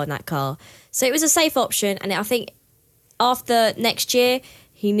ridiculously well in that car. So it was a safe option. And I think after next year,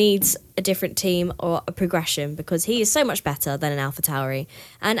 he needs a different team or a progression because he is so much better than an AlphaTauri.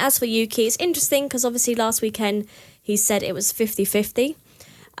 And as for Yuki, it's interesting because obviously last weekend he said it was 50-50.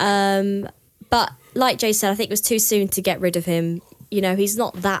 But like Jay said, I think it was too soon to get rid of him. You know, he's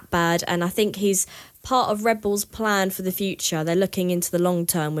not that bad. And I think he's part of Red Bull's plan for the future. They're looking into the long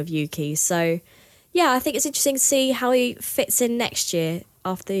term with Yuki. So, yeah, I think it's interesting to see how he fits in next year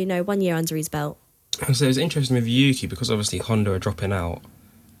after, 1 year under his belt. So it's interesting with Yuki because obviously Honda are dropping out.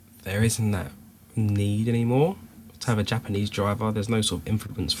 There isn't that need anymore to have a Japanese driver. There's no sort of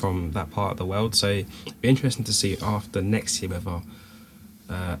influence from that part of the world. So it'd be interesting to see after next year whether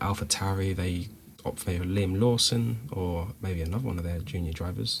AlphaTauri, they opt for maybe Liam Lawson or maybe another one of their junior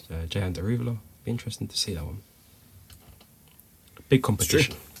drivers, Jehan Daruvula. Be interesting to see that one. Big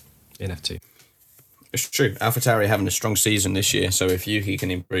competition in F2. It's true. AlphaTauri having a strong season this year, so if Yuki can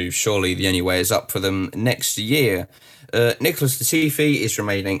improve, surely the only way is up for them next year. Nicholas Latifi is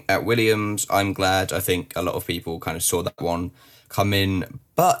remaining at Williams. I'm glad. I think a lot of people kind of saw that one come in.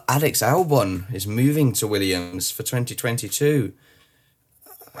 But Alex Albon is moving to Williams for 2022.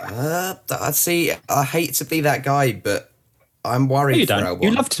 I hate to be that guy, but I'm worried for Albon.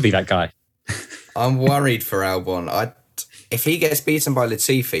 You love to be that guy. I'm worried for Albon. If he gets beaten by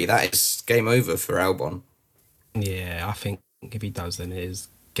Latifi, that is game over for Albon. Yeah, I think if he does, then it is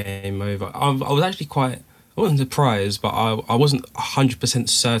game over. I was actually I wasn't surprised, but I wasn't 100%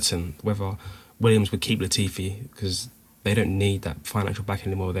 certain whether Williams would keep Latifi because they don't need that financial back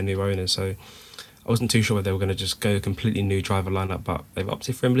anymore with their new owner. So I wasn't too sure whether they were going to just go completely new driver lineup, but they've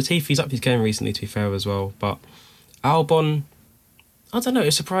opted for him. Latifi's upped his game recently, to be fair, as well. But Albon, I don't know,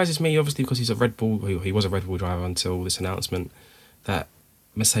 it surprises me, obviously, because he's a Red Bull, he was a Red Bull driver until this announcement, that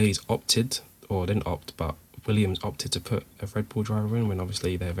Mercedes opted, or didn't opt, but Williams opted to put a Red Bull driver in when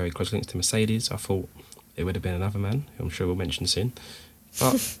obviously they're very close links to Mercedes. I thought it would have been another man, who I'm sure we'll mention soon.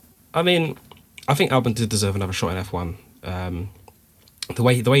 But, I mean, I think Albon did deserve another shot in F1. The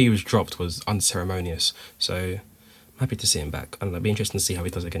way he was dropped was unceremonious, so I'm happy to see him back. And it'll be interesting to see how he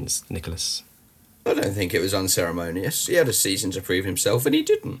does against Nicholas. I don't think it was unceremonious. He had a season to prove himself, and he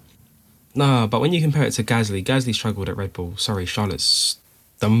didn't. No, but when you compare it to Gasly struggled at Red Bull. Sorry, Charlotte's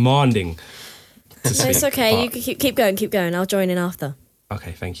demanding to speak. It's okay, you can keep going. I'll join in after.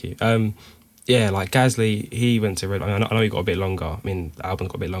 Okay, thank you. Yeah, like Gasly, he went to Red Bull. I know he got a bit longer. I mean, Albon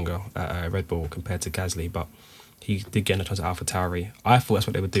got a bit longer at Red Bull compared to Gasly, but he did get a chance at AlphaTauri. I thought that's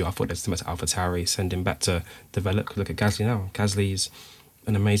what they would do. I thought they'd send him to AlphaTauri, send him back to develop. Look at Gasly now. Gasly's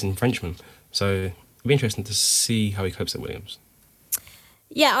an amazing Frenchman. So it'll be interesting to see how he copes at Williams.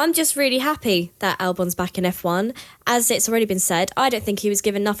 Yeah, I'm just really happy that Albon's back in F1. As it's already been said, I don't think he was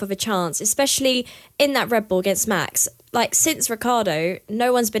given enough of a chance, especially in that Red Bull against Max. Like, since Ricciardo,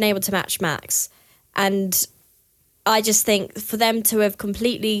 no one's been able to match Max. And I just think for them to have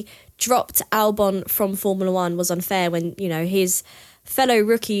completely dropped Albon from Formula One was unfair when, his fellow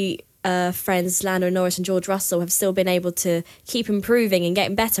rookie friends Lando Norris and George Russell have still been able to keep improving and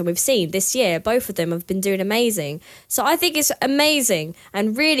getting better. We've seen this year, both of them have been doing amazing. So I think it's amazing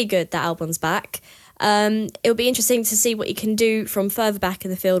and really good that Albon's back. It'll be interesting to see what he can do from further back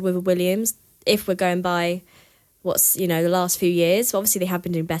in the field with Williams, if we're going by what's, the last few years. Obviously, they have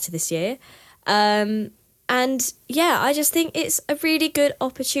been doing better this year. And yeah, I just think it's a really good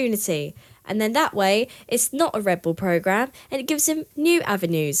opportunity. And then that way, it's not a Red Bull programme and it gives him new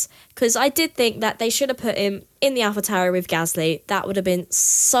avenues. Because I did think that they should have put him in the AlphaTauri with Gasly. That would have been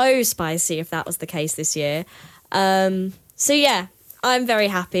so spicy if that was the case this year. So yeah, I'm very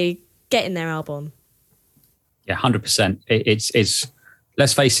happy getting there, Albon. Yeah, 100%. It's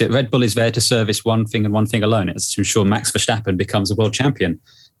let's face it, Red Bull is there to service one thing and one thing alone. It's to ensure Max Verstappen becomes a world champion.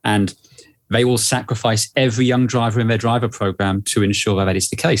 And they will sacrifice every young driver in their driver program to ensure that is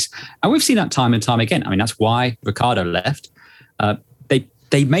the case. And we've seen that time and time again. I mean, that's why Ricciardo left.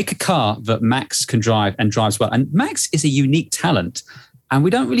 They make a car that Max can drive and drives well. And Max is a unique talent. And we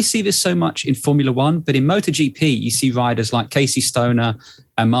don't really see this so much in Formula One, but in MotoGP, you see riders like Casey Stoner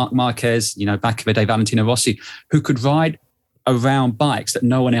and Marc Marquez, back in the day, Valentino Rossi, who could ride around bikes that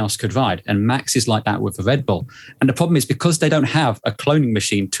no one else could ride. And Max is like that with the Red Bull. And the problem is because they don't have a cloning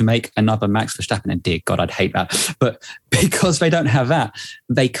machine to make another Max Verstappen, and dear God, I'd hate that. But because they don't have that,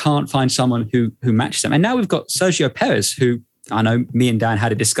 they can't find someone who matches them. And now we've got Sergio Perez, who I know me and Dan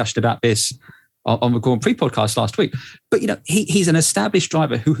had a discussion about this on the Grand Prix podcast last week. But, he's an established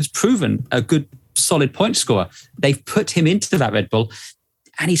driver who has proven a good, solid point scorer. They've put him into that Red Bull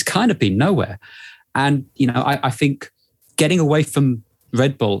and he's kind of been nowhere. And, I think getting away from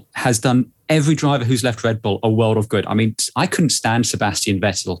Red Bull has done every driver who's left Red Bull a world of good. I mean, I couldn't stand Sebastian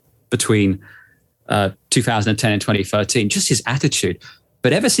Vettel between 2010 and 2013, just his attitude.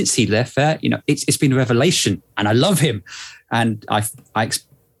 But ever since he left there, it's been a revelation and I love him. And I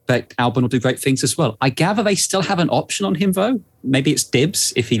expect Albon will do great things as well. I gather they still have an option on him, though. Maybe it's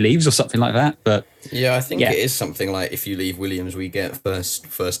dibs if he leaves or something like that. But yeah, I think it is something like if you leave Williams, we get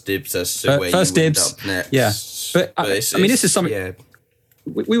first dibs as to where first you end up next. Yeah, but I mean, this is something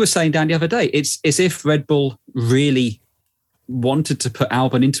we were saying, Dan, the other day. It's as if Red Bull really wanted to put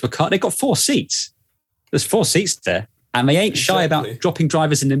Albon into a car. They've got 4 seats. There's 4 seats there. And they ain't shy about dropping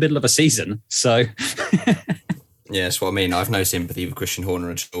drivers in the middle of a season. So... Yeah, that's what I mean. I've no sympathy with Christian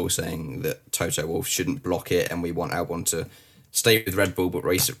Horner at all, saying that Toto Wolff shouldn't block it and we want Albon to stay with Red Bull but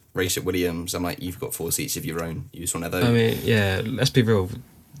race at Williams. I'm like, you've got 4 seats of your own. You just want to have those. I mean, yeah, let's be real.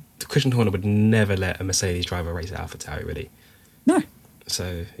 Christian Horner would never let a Mercedes driver race at AlphaTauri, really. No.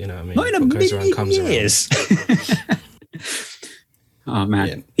 So, you know what I mean? Not in a million years. Oh, man.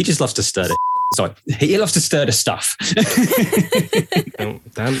 Yeah. He just loves to stir the Sorry, he loves to stir the stuff.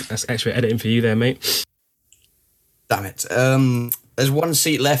 Dan, that's extra editing for you there, mate. Damn it. There's 1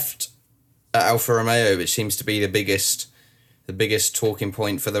 seat left at Alfa Romeo, which seems to be the biggest talking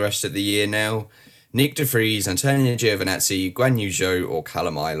point for the rest of the year now. Nick de Vries, Antonio Giovinazzi, Guan Yu Zhou or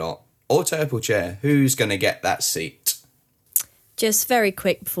Callum Ilott or Turple Chair. Who's going to get that seat? Just very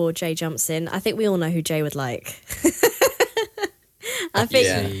quick before Jay jumps in, I think we all know who Jay would like. I think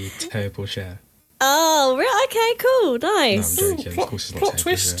Turple Chair. Oh, right, okay, cool, nice. No, I'm joking. Of course it's not plot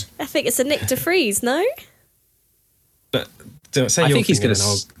twist. I think it's a Nick de Vries, no? But say I think he's going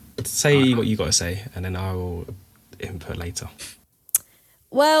to say what you got to say, and then I will input later.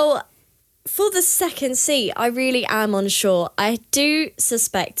 Well, for the second seat, I really am unsure. I do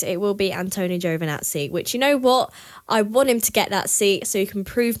suspect it will be Antonio Giovinazzi, which, you know what? I want him to get that seat so he can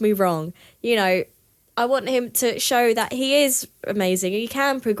prove me wrong. I want him to show that he is amazing, he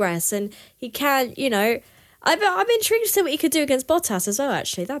can progress, and he can, I'm intrigued to see what he could do against Bottas as well,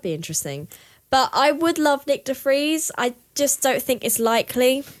 actually. That'd be interesting. But I would love Nick de Vries. I just don't think it's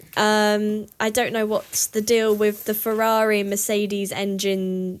likely. I don't know what's the deal with the Ferrari Mercedes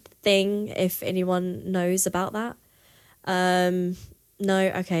engine thing, if anyone knows about that. No?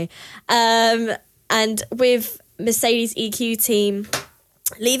 Okay. And with Mercedes EQ team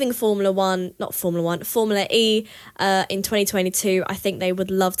leaving Formula E in 2022, I think they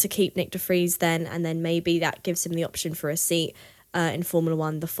would love to keep Nick de Vries then, and then maybe that gives him the option for a seat in Formula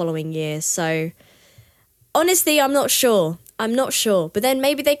One the following year. So honestly, I'm not sure. But then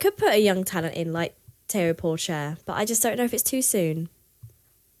maybe they could put a young talent in like Théo Pourchaire, but I just don't know if it's too soon.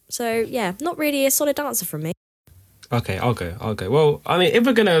 So yeah, not really a solid answer from me. Okay, I'll go. Well, I mean, if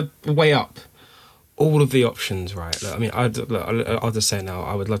we're going to weigh up all of the options, right? Look, I mean, I'll just say now,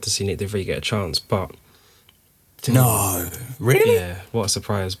 I would love to see Nick de Vries get a chance, but... No, really? Yeah, what a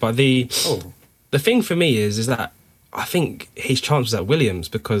surprise. But the thing for me is that I think his chance was at Williams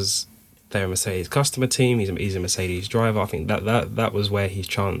because they're a Mercedes customer team. He's a Mercedes driver. I think that was where his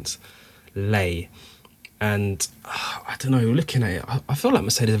chance lay. And I don't know, looking at it, I feel like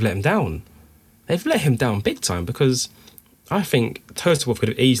Mercedes have let him down. They've let him down big time because I think Toto Wolff could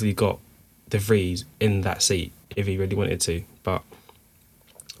have easily got de Vries in that seat if he really wanted to. But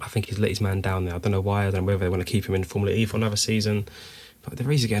I think he's let his man down there. I don't know why. I don't know whether they want to keep him in Formula E for another season. But de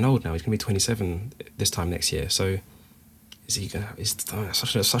Vries is getting old now. He's going to be 27 this time next year. So is he going to... It's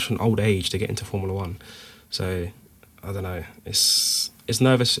such an old age to get into Formula One. So I don't know. It's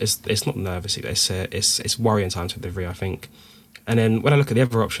nervous. It's not nervous. It's worrying times for de Vries, I think. And then when I look at the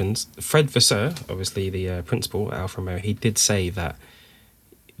other options, Fred Vasseur, obviously the principal at Alfa Romeo, he did say that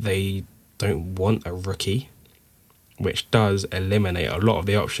they don't want a rookie which does eliminate a lot of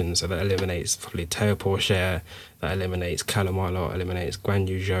the options. So that eliminates probably Théo Pourchaire, that eliminates Callum Ilott, eliminates Guan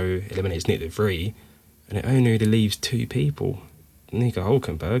Yu Zhou, eliminates Nick de Vries, and it only really leaves 2 people. Nico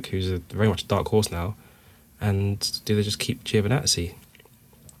Hülkenberg, who's very much a dark horse now, and do they just keep Giovinazzi?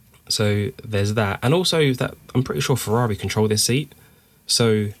 So there's that. And also that I'm pretty sure Ferrari control this seat.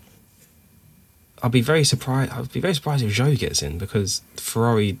 So I'd be very surprised if Zhou gets in, because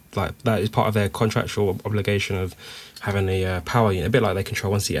Ferrari, like, that is part of their contractual obligation of having a power unit, a bit like they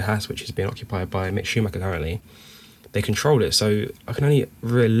control one seat at Haas, which is being occupied by Mick Schumacher currently. They control it, so I can only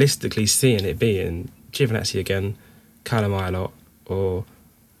realistically see it being Giovinazzi again, Callum Ilott, or,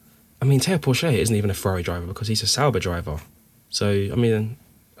 I mean, Théo Pourchaire isn't even a Ferrari driver because he's a Sauber driver. So, I mean,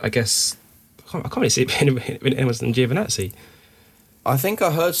 I guess I can't really see it being anyone else than Giovinazzi. I think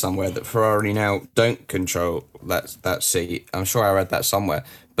I heard somewhere that Ferrari now don't control that seat. I'm sure I read that somewhere.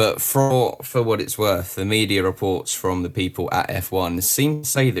 But for what it's worth, the media reports from the people at F1 seem to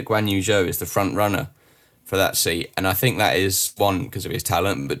say that Guan Yu Zhou is the front runner for that seat. And I think that is, 1, because of his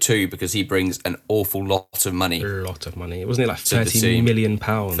talent, but 2, because he brings an awful lot of money. A lot of money. Wasn't it like £30 million?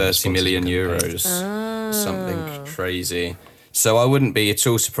 30 million euros. Something crazy. So I wouldn't be at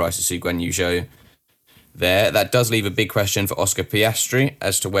all surprised to see Guan Yu Zhou there. That does leave a big question for Oscar Piastri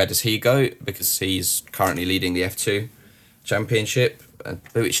as to where does he go, because he's currently leading the F2 championship,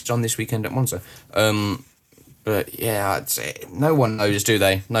 which is on this weekend at Monza. But yeah, I'd say no one knows, do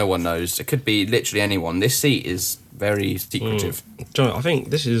they? No one knows. It could be literally anyone. This seat is very secretive. John, I think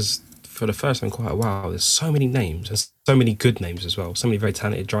this is, for the first time in quite a while, there's so many names, and so many good names as well, so many very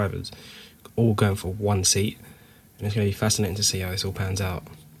talented drivers, all going for one seat. And it's going to be fascinating to see how this all pans out.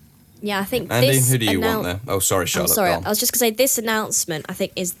 Yeah, I think Andy, this... who do you want there? Oh, sorry, Charlotte. I was just going to say, this announcement, I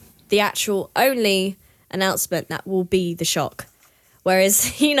think, is the actual only announcement that will be the shock. Whereas,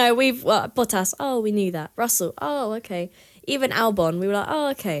 Bottas, oh, we knew that. Russell, oh, okay. Even Albon, we were like, oh,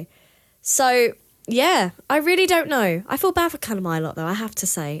 okay. So, yeah, I really don't know. I feel bad for Callum Ilott, though, I have to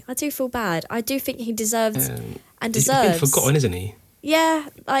say. I do feel bad. I do think he deserves and deserves... He's been forgotten, isn't he? Yeah,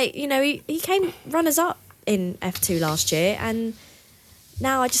 he came runners-up in F2 last year, and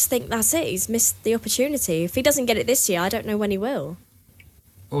now I just think that's it. He's missed the opportunity. If he doesn't get it this year, I don't know when he will.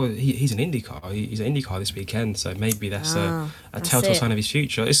 Well, he's an IndyCar. He's an IndyCar this weekend, so maybe that's a telltale sign of his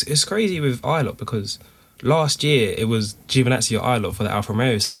future. It's crazy with Ilott, because last year it was Giovinazzi or Ilott for the Alfa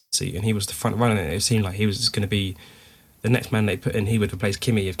Romeo seat, and he was the front runner, and it seemed like he was just going to be the next man they put in. He would replace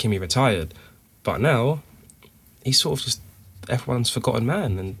Kimi if Kimi retired. But now, he's sort of just F1's forgotten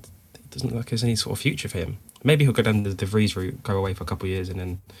man, and it doesn't look like there's any sort of future for him. Maybe he'll go down the De Vries route, go away for a couple of years, and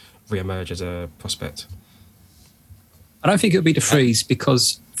then re-emerge as a prospect. I don't think it'll be De Vries,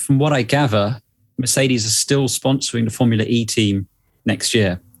 because from what I gather, Mercedes is still sponsoring the Formula E team next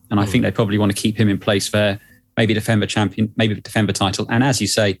year. And I think they probably want to keep him in place there, maybe defend the champion, maybe defend the title. And as you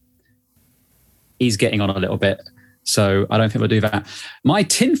say, he's getting on a little bit. So I don't think we'll do that. My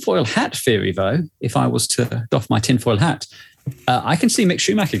tinfoil hat theory, though, if I was to doff my tinfoil hat, I can see Mick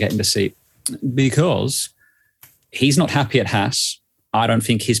Schumacher getting the seat, because he's not happy at Haas. I don't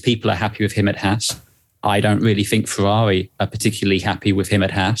think his people are happy with him at Haas. I don't really think Ferrari are particularly happy with him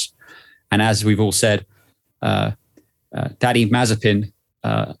at Haas. And as we've all said, Daddy Mazepin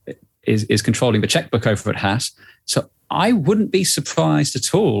is controlling the checkbook over at Haas. So I wouldn't be surprised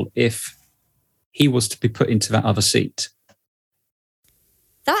at all if he was to be put into that other seat.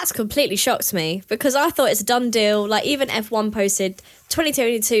 That's completely shocked me, because I thought it's a done deal. Like, even F1 posted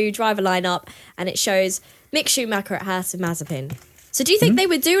 2022 driver lineup, and it shows Mick Schumacher at Haas and Mazepin. So do you think they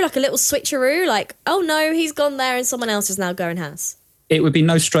would do like a little switcheroo? Like, oh no, he's gone there and someone else is now going Haas? It would be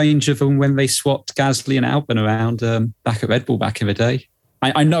no stranger than when they swapped Gasly and Albon around back at Red Bull back in the day.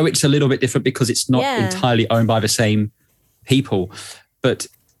 I know it's a little bit different because it's not entirely owned by the same people, but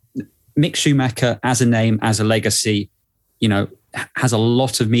Mick Schumacher as a name, as a legacy, has a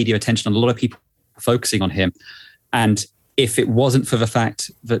lot of media attention and a lot of people focusing on him. And if it wasn't for the fact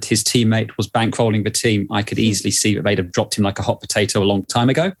that his teammate was bankrolling the team, I could easily see that they'd have dropped him like a hot potato a long time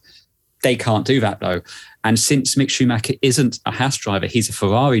ago. They can't do that, though. And since Mick Schumacher isn't a Haas driver, he's a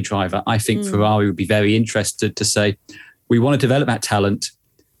Ferrari driver, I think Ferrari would be very interested to say, we want to develop that talent.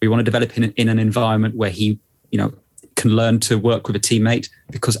 We want to develop in an environment where he, can learn to work with a teammate,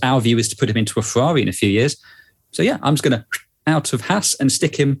 because our view is to put him into a Ferrari in a few years. So, yeah, I'm just going to out of Haas and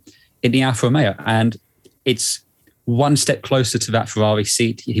stick him in the Alfa Romeo. And it's one step closer to that Ferrari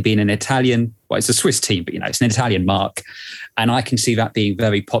seat. He'd been an Italian, well, it's a Swiss team, but it's an Italian marque. And I can see that being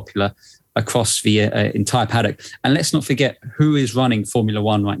very popular across the entire paddock. And let's not forget who is running Formula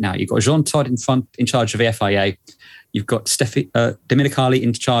One right now. You've got Jean Todt in charge of the FIA. You've got Domenicali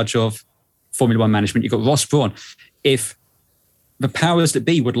in charge of Formula One management. You've got Ross Brawn. if the powers that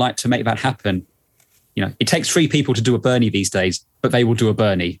be would like to make that happen, it takes 3 people to do a Bernie these days, but they will do a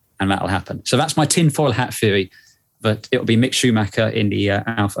Bernie and that'll happen. So that's my tinfoil hat theory, that it'll be Mick Schumacher in the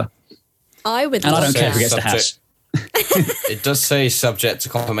Alpha. I would, and I don't care who gets the Haas. It does say subject to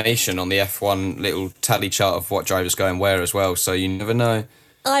confirmation on the F1 little tally chart of what driver's going where as well, so you never know.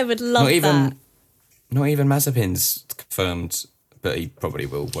 I would love that. Not even Mazepin's confirmed, but he probably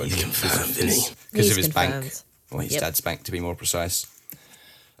will, won't he? Because of his bank. Or his dad's bank, to be more precise.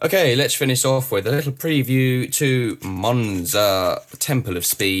 Okay, let's finish off with a little preview to Monza, Temple of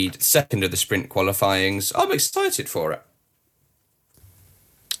Speed, second of the sprint qualifyings. I'm excited for it.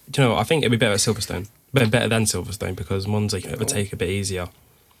 Do you know what? I think it'd be better at Silverstone. Better than Silverstone, because Monza you can overtake a bit easier.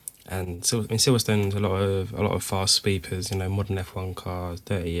 And Silverstone's a lot of fast sweepers, modern F1 cars,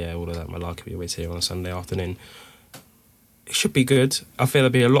 dirty air, all of that malarkey we always hear on a Sunday afternoon. It should be good. I feel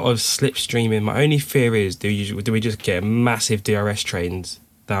there'll be a lot of slipstreaming. My only fear is, do we just get massive DRS trains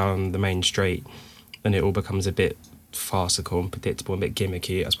down the main straight and it all becomes a bit farcical and predictable, a bit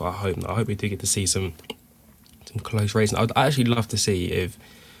gimmicky? That's what I hope. I hope we do get to see some close racing. I'd actually love to see if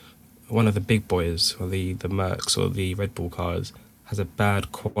one of the big boys, or the Mercs or the Red Bull cars, has a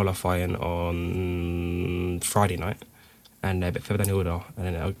bad qualifying on Friday night and they're a bit further down the order, and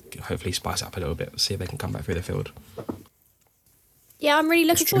then it'll hopefully spice up a little bit, see if they can come back through the field. Yeah, I'm really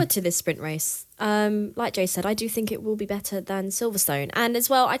looking forward to this sprint race. Like Jay said, I do think it will be better than Silverstone. And as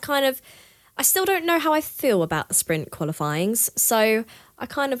well, I still don't know how I feel about the sprint qualifyings. So I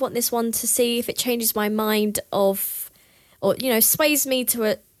kind of want this one to see if it changes my mind sways me to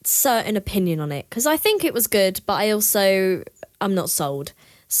a certain opinion on it. Because I think it was good, but I'm not sold.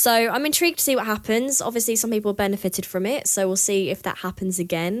 So I'm intrigued to see what happens. Obviously, some people benefited from it, so we'll see if that happens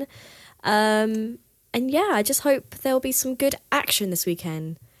again. And yeah, I just hope there'll be some good action this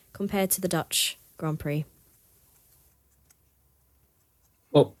weekend compared to the Dutch Grand Prix.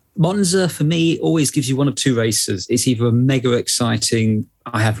 Well, Monza, for me, always gives you one of 2 races. It's either a mega exciting,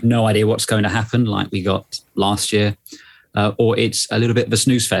 I have no idea what's going to happen, like we got last year, or it's a little bit of a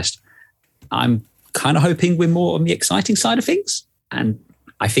snooze fest. I'm kind of hoping we're more on the exciting side of things, and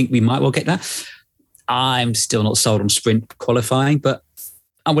I think we might well get that. I'm still not sold on sprint qualifying, but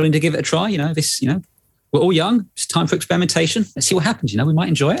I'm willing to give it a try. We're all young. It's time for experimentation. Let's see what happens. We might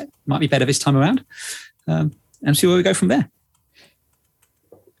enjoy it. Might be better this time around, and see where we go from there.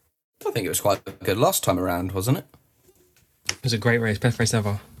 I think it was quite good last time around, wasn't it? It was a great race. Best race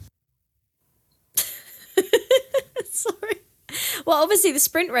ever. Sorry. Well, obviously the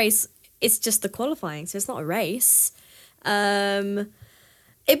sprint race is just the qualifying, so it's not a race. It'd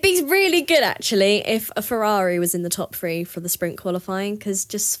be really good, actually, if a Ferrari was in the top 3 for the sprint qualifying, because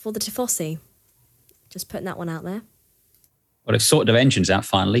just for the Tifosi. Just putting that one out there. Well, they've sorted their engines out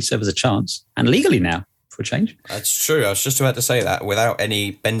finally, so there's a chance. And legally now, for a change. That's true. I was just about to say that, without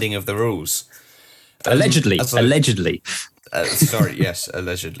any bending of the rules. Allegedly. Sorry, yes,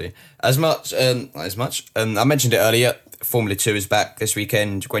 allegedly. I mentioned it earlier. Formula 2 is back this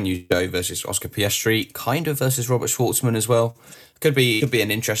weekend. Guan Yu Zhou versus Oscar Piastri, kind of versus Robert Schwartzman as well. Could be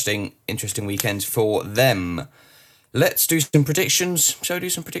an interesting weekend for them. Let's do some predictions. Shall we do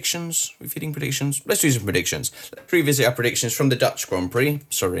some predictions? We're feeding predictions. Let's do some predictions. Let's revisit our predictions from the Dutch Grand Prix.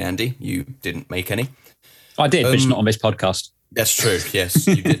 Sorry, Andy, you didn't make any. I did, but it's not on this podcast. That's true, yes,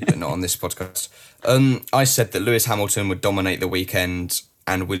 you did, but not on this podcast. I said that Lewis Hamilton would dominate the weekend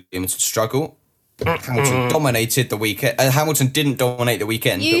and Williams would struggle. Hamilton dominated the weekend. Hamilton didn't dominate the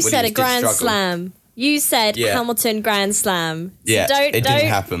weekend. You said a grand slam. You said Hamilton grand slam. So yeah, it didn't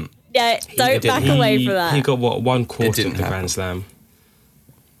happen. Yeah, don't back away from that. He got, 1/4 of the Grand Slam.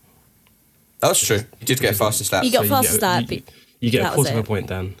 That's true. He did get fastest lap. You got fastest lap. You get a quarter of a point,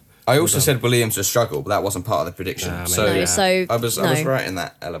 Dan. I also said Williams would struggle, but that wasn't part of the prediction. I was right in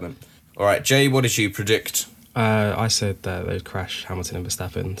that element. All right, Jay, what did you predict? I said that they'd crash Hamilton and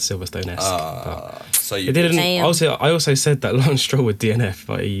Verstappen, Silverstone-esque. So you didn't. I also said that Lance Stroll would DNF,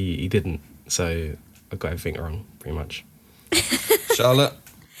 but he didn't. So I got everything wrong, pretty much. Charlotte?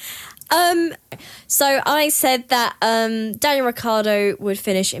 So I said that Daniel Ricciardo would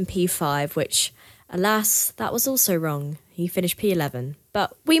finish in P5, which, alas, that was also wrong. He finished P11.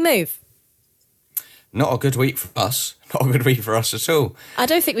 But we move. Not a good week for us. Not a good week for us at all. I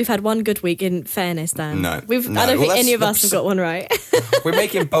don't think we've had one good week, in fairness, Dan. No. I don't think any of us have got one right. We're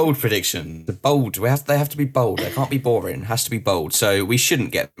making bold predictions. They have to be bold. They can't be boring. It has to be bold. So we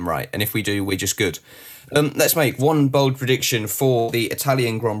shouldn't get them right. And if we do, we're just good. Let's make one bold prediction for the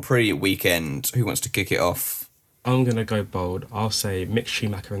Italian Grand Prix weekend. Who wants to kick it off? I'm going to go bold. I'll say Mick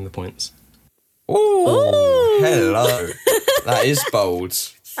Schumacher in the points. Ooh. Hello. That is bold.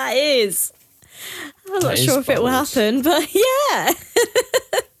 That is. I'm not sure if it will happen, but yeah.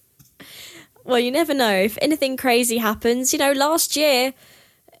 Well, you never know. If anything crazy happens, last year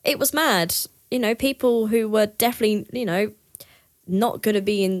it was mad. People who were definitely, not going to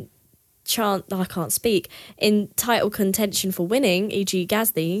be in in title contention for winning, e.g.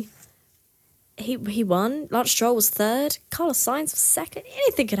 Gasly, he won. Lance Stroll was third. Carlos Sainz was second.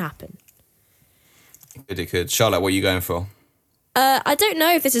 Anything could happen. It could. Charlotte, what are you going for? I don't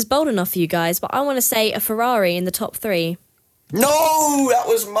know if this is bold enough for you guys, but I want to say a Ferrari in the top 3. No, that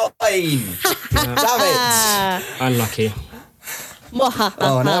was mine. Damn it. Unlucky.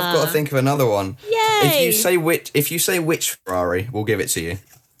 Oh, now I've got to think of another one. Yay! If you say which Ferrari, we'll give it to you.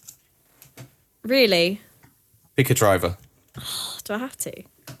 Really? Pick a driver. Do I have to?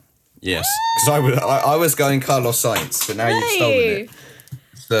 Yes, because I was going Carlos Sainz, but now you've stolen it.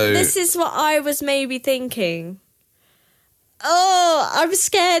 So this is what I was maybe thinking. Oh, I'm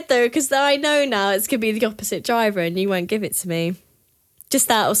scared though, because I know now it's going to be the opposite driver and you won't give it to me. Just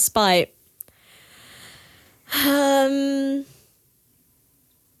out of spite.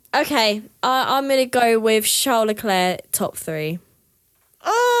 Okay, I'm going to go with Charles Leclerc, top 3.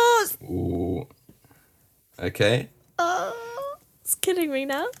 Oh! Ooh. Okay. It's kidding me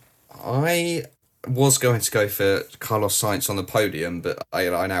now. I was going to go for Carlos Sainz on the podium, but I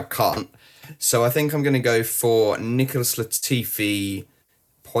now can't. So I think I'm going to go for Nicholas Latifi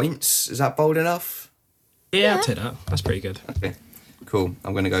points. Is that bold enough? Yeah, I'll take that. That's pretty good. Okay, cool.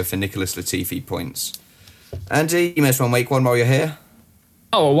 I'm going to go for Nicholas Latifi points. Andy, you may as well make one while you're here.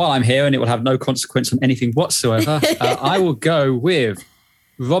 Oh, well, while I'm here, and it will have no consequence on anything whatsoever, I will go with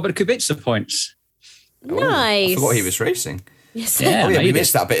Robert Kubica points. Nice. I forgot he was racing. Yes. Yeah, we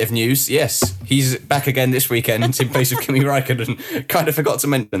missed that bit of news. Yes, he's back again this weekend in place of Kimi Räikkönen. Kind of forgot to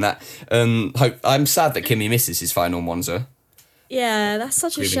mention that. I'm sad that Kimi misses his final Monza. Yeah, that's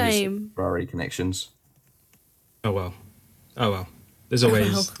such a shame. Ferrari connections. Oh well. There's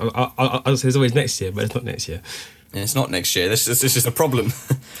always. There's always next year, but it's not next year. Yeah, it's not next year. This is a problem.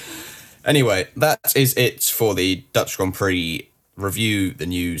 Anyway, that is it for the Dutch Grand Prix review, the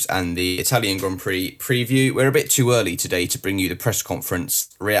news, and the Italian Grand Prix preview. We're a bit too early today to bring you the press conference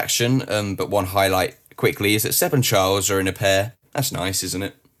reaction, but one highlight quickly is that Seb and Charles are in a pair. That's nice, isn't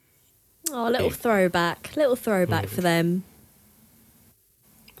it? Oh, little throwback for them.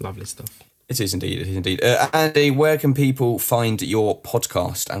 Lovely stuff. It is indeed. Andy, where can people find your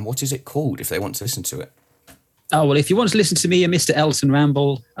podcast, and what is it called if they want to listen to it? Oh, well, if you want to listen to me and Mr. Elton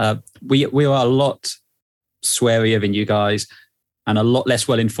ramble, we are a lot swearier than you guys and a lot less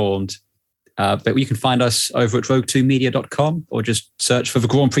well-informed. But you can find us over at rogue2media.com or just search for the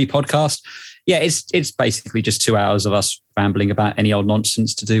Grand Prix podcast. Yeah, it's basically just 2 hours of us rambling about any old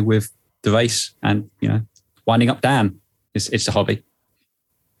nonsense to do with the race and, winding up Dan. It's a hobby.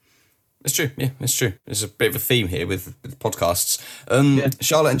 It's true. Yeah, it's true. There's a bit of a theme here with podcasts.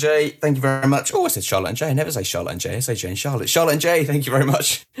 Charlotte and Jay, thank you very much. Oh, I said Charlotte and Jay. I never say Charlotte and Jay. I say Jay and Charlotte. Charlotte and Jay, thank you very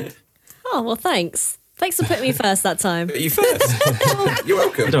much. Oh, well, thanks. Thanks for putting me first that time. You first. You're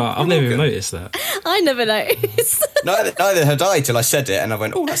welcome. I've never even noticed that. I never noticed. Neither had I till I said it and I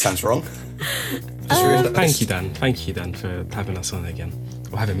went, oh, that sounds wrong. Thank you, Dan. Thank you, Dan, for having us on again.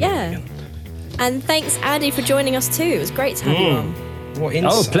 Or having me on again. And thanks, Andy, for joining us too. It was great to have you on. What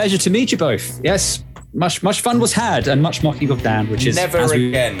insight. Oh, pleasure to meet you both. Yes, much fun was had and much mocking of Dan, which is never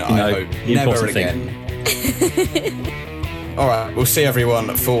again, I hope. Never again. All right, we'll see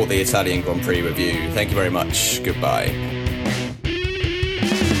everyone for the Italian Grand Prix review. Thank you very much. Goodbye.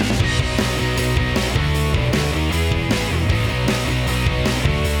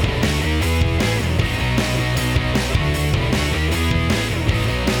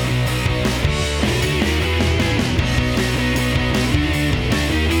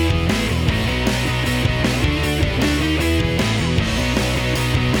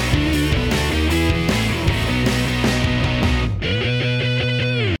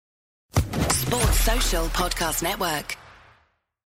 Podcast Network.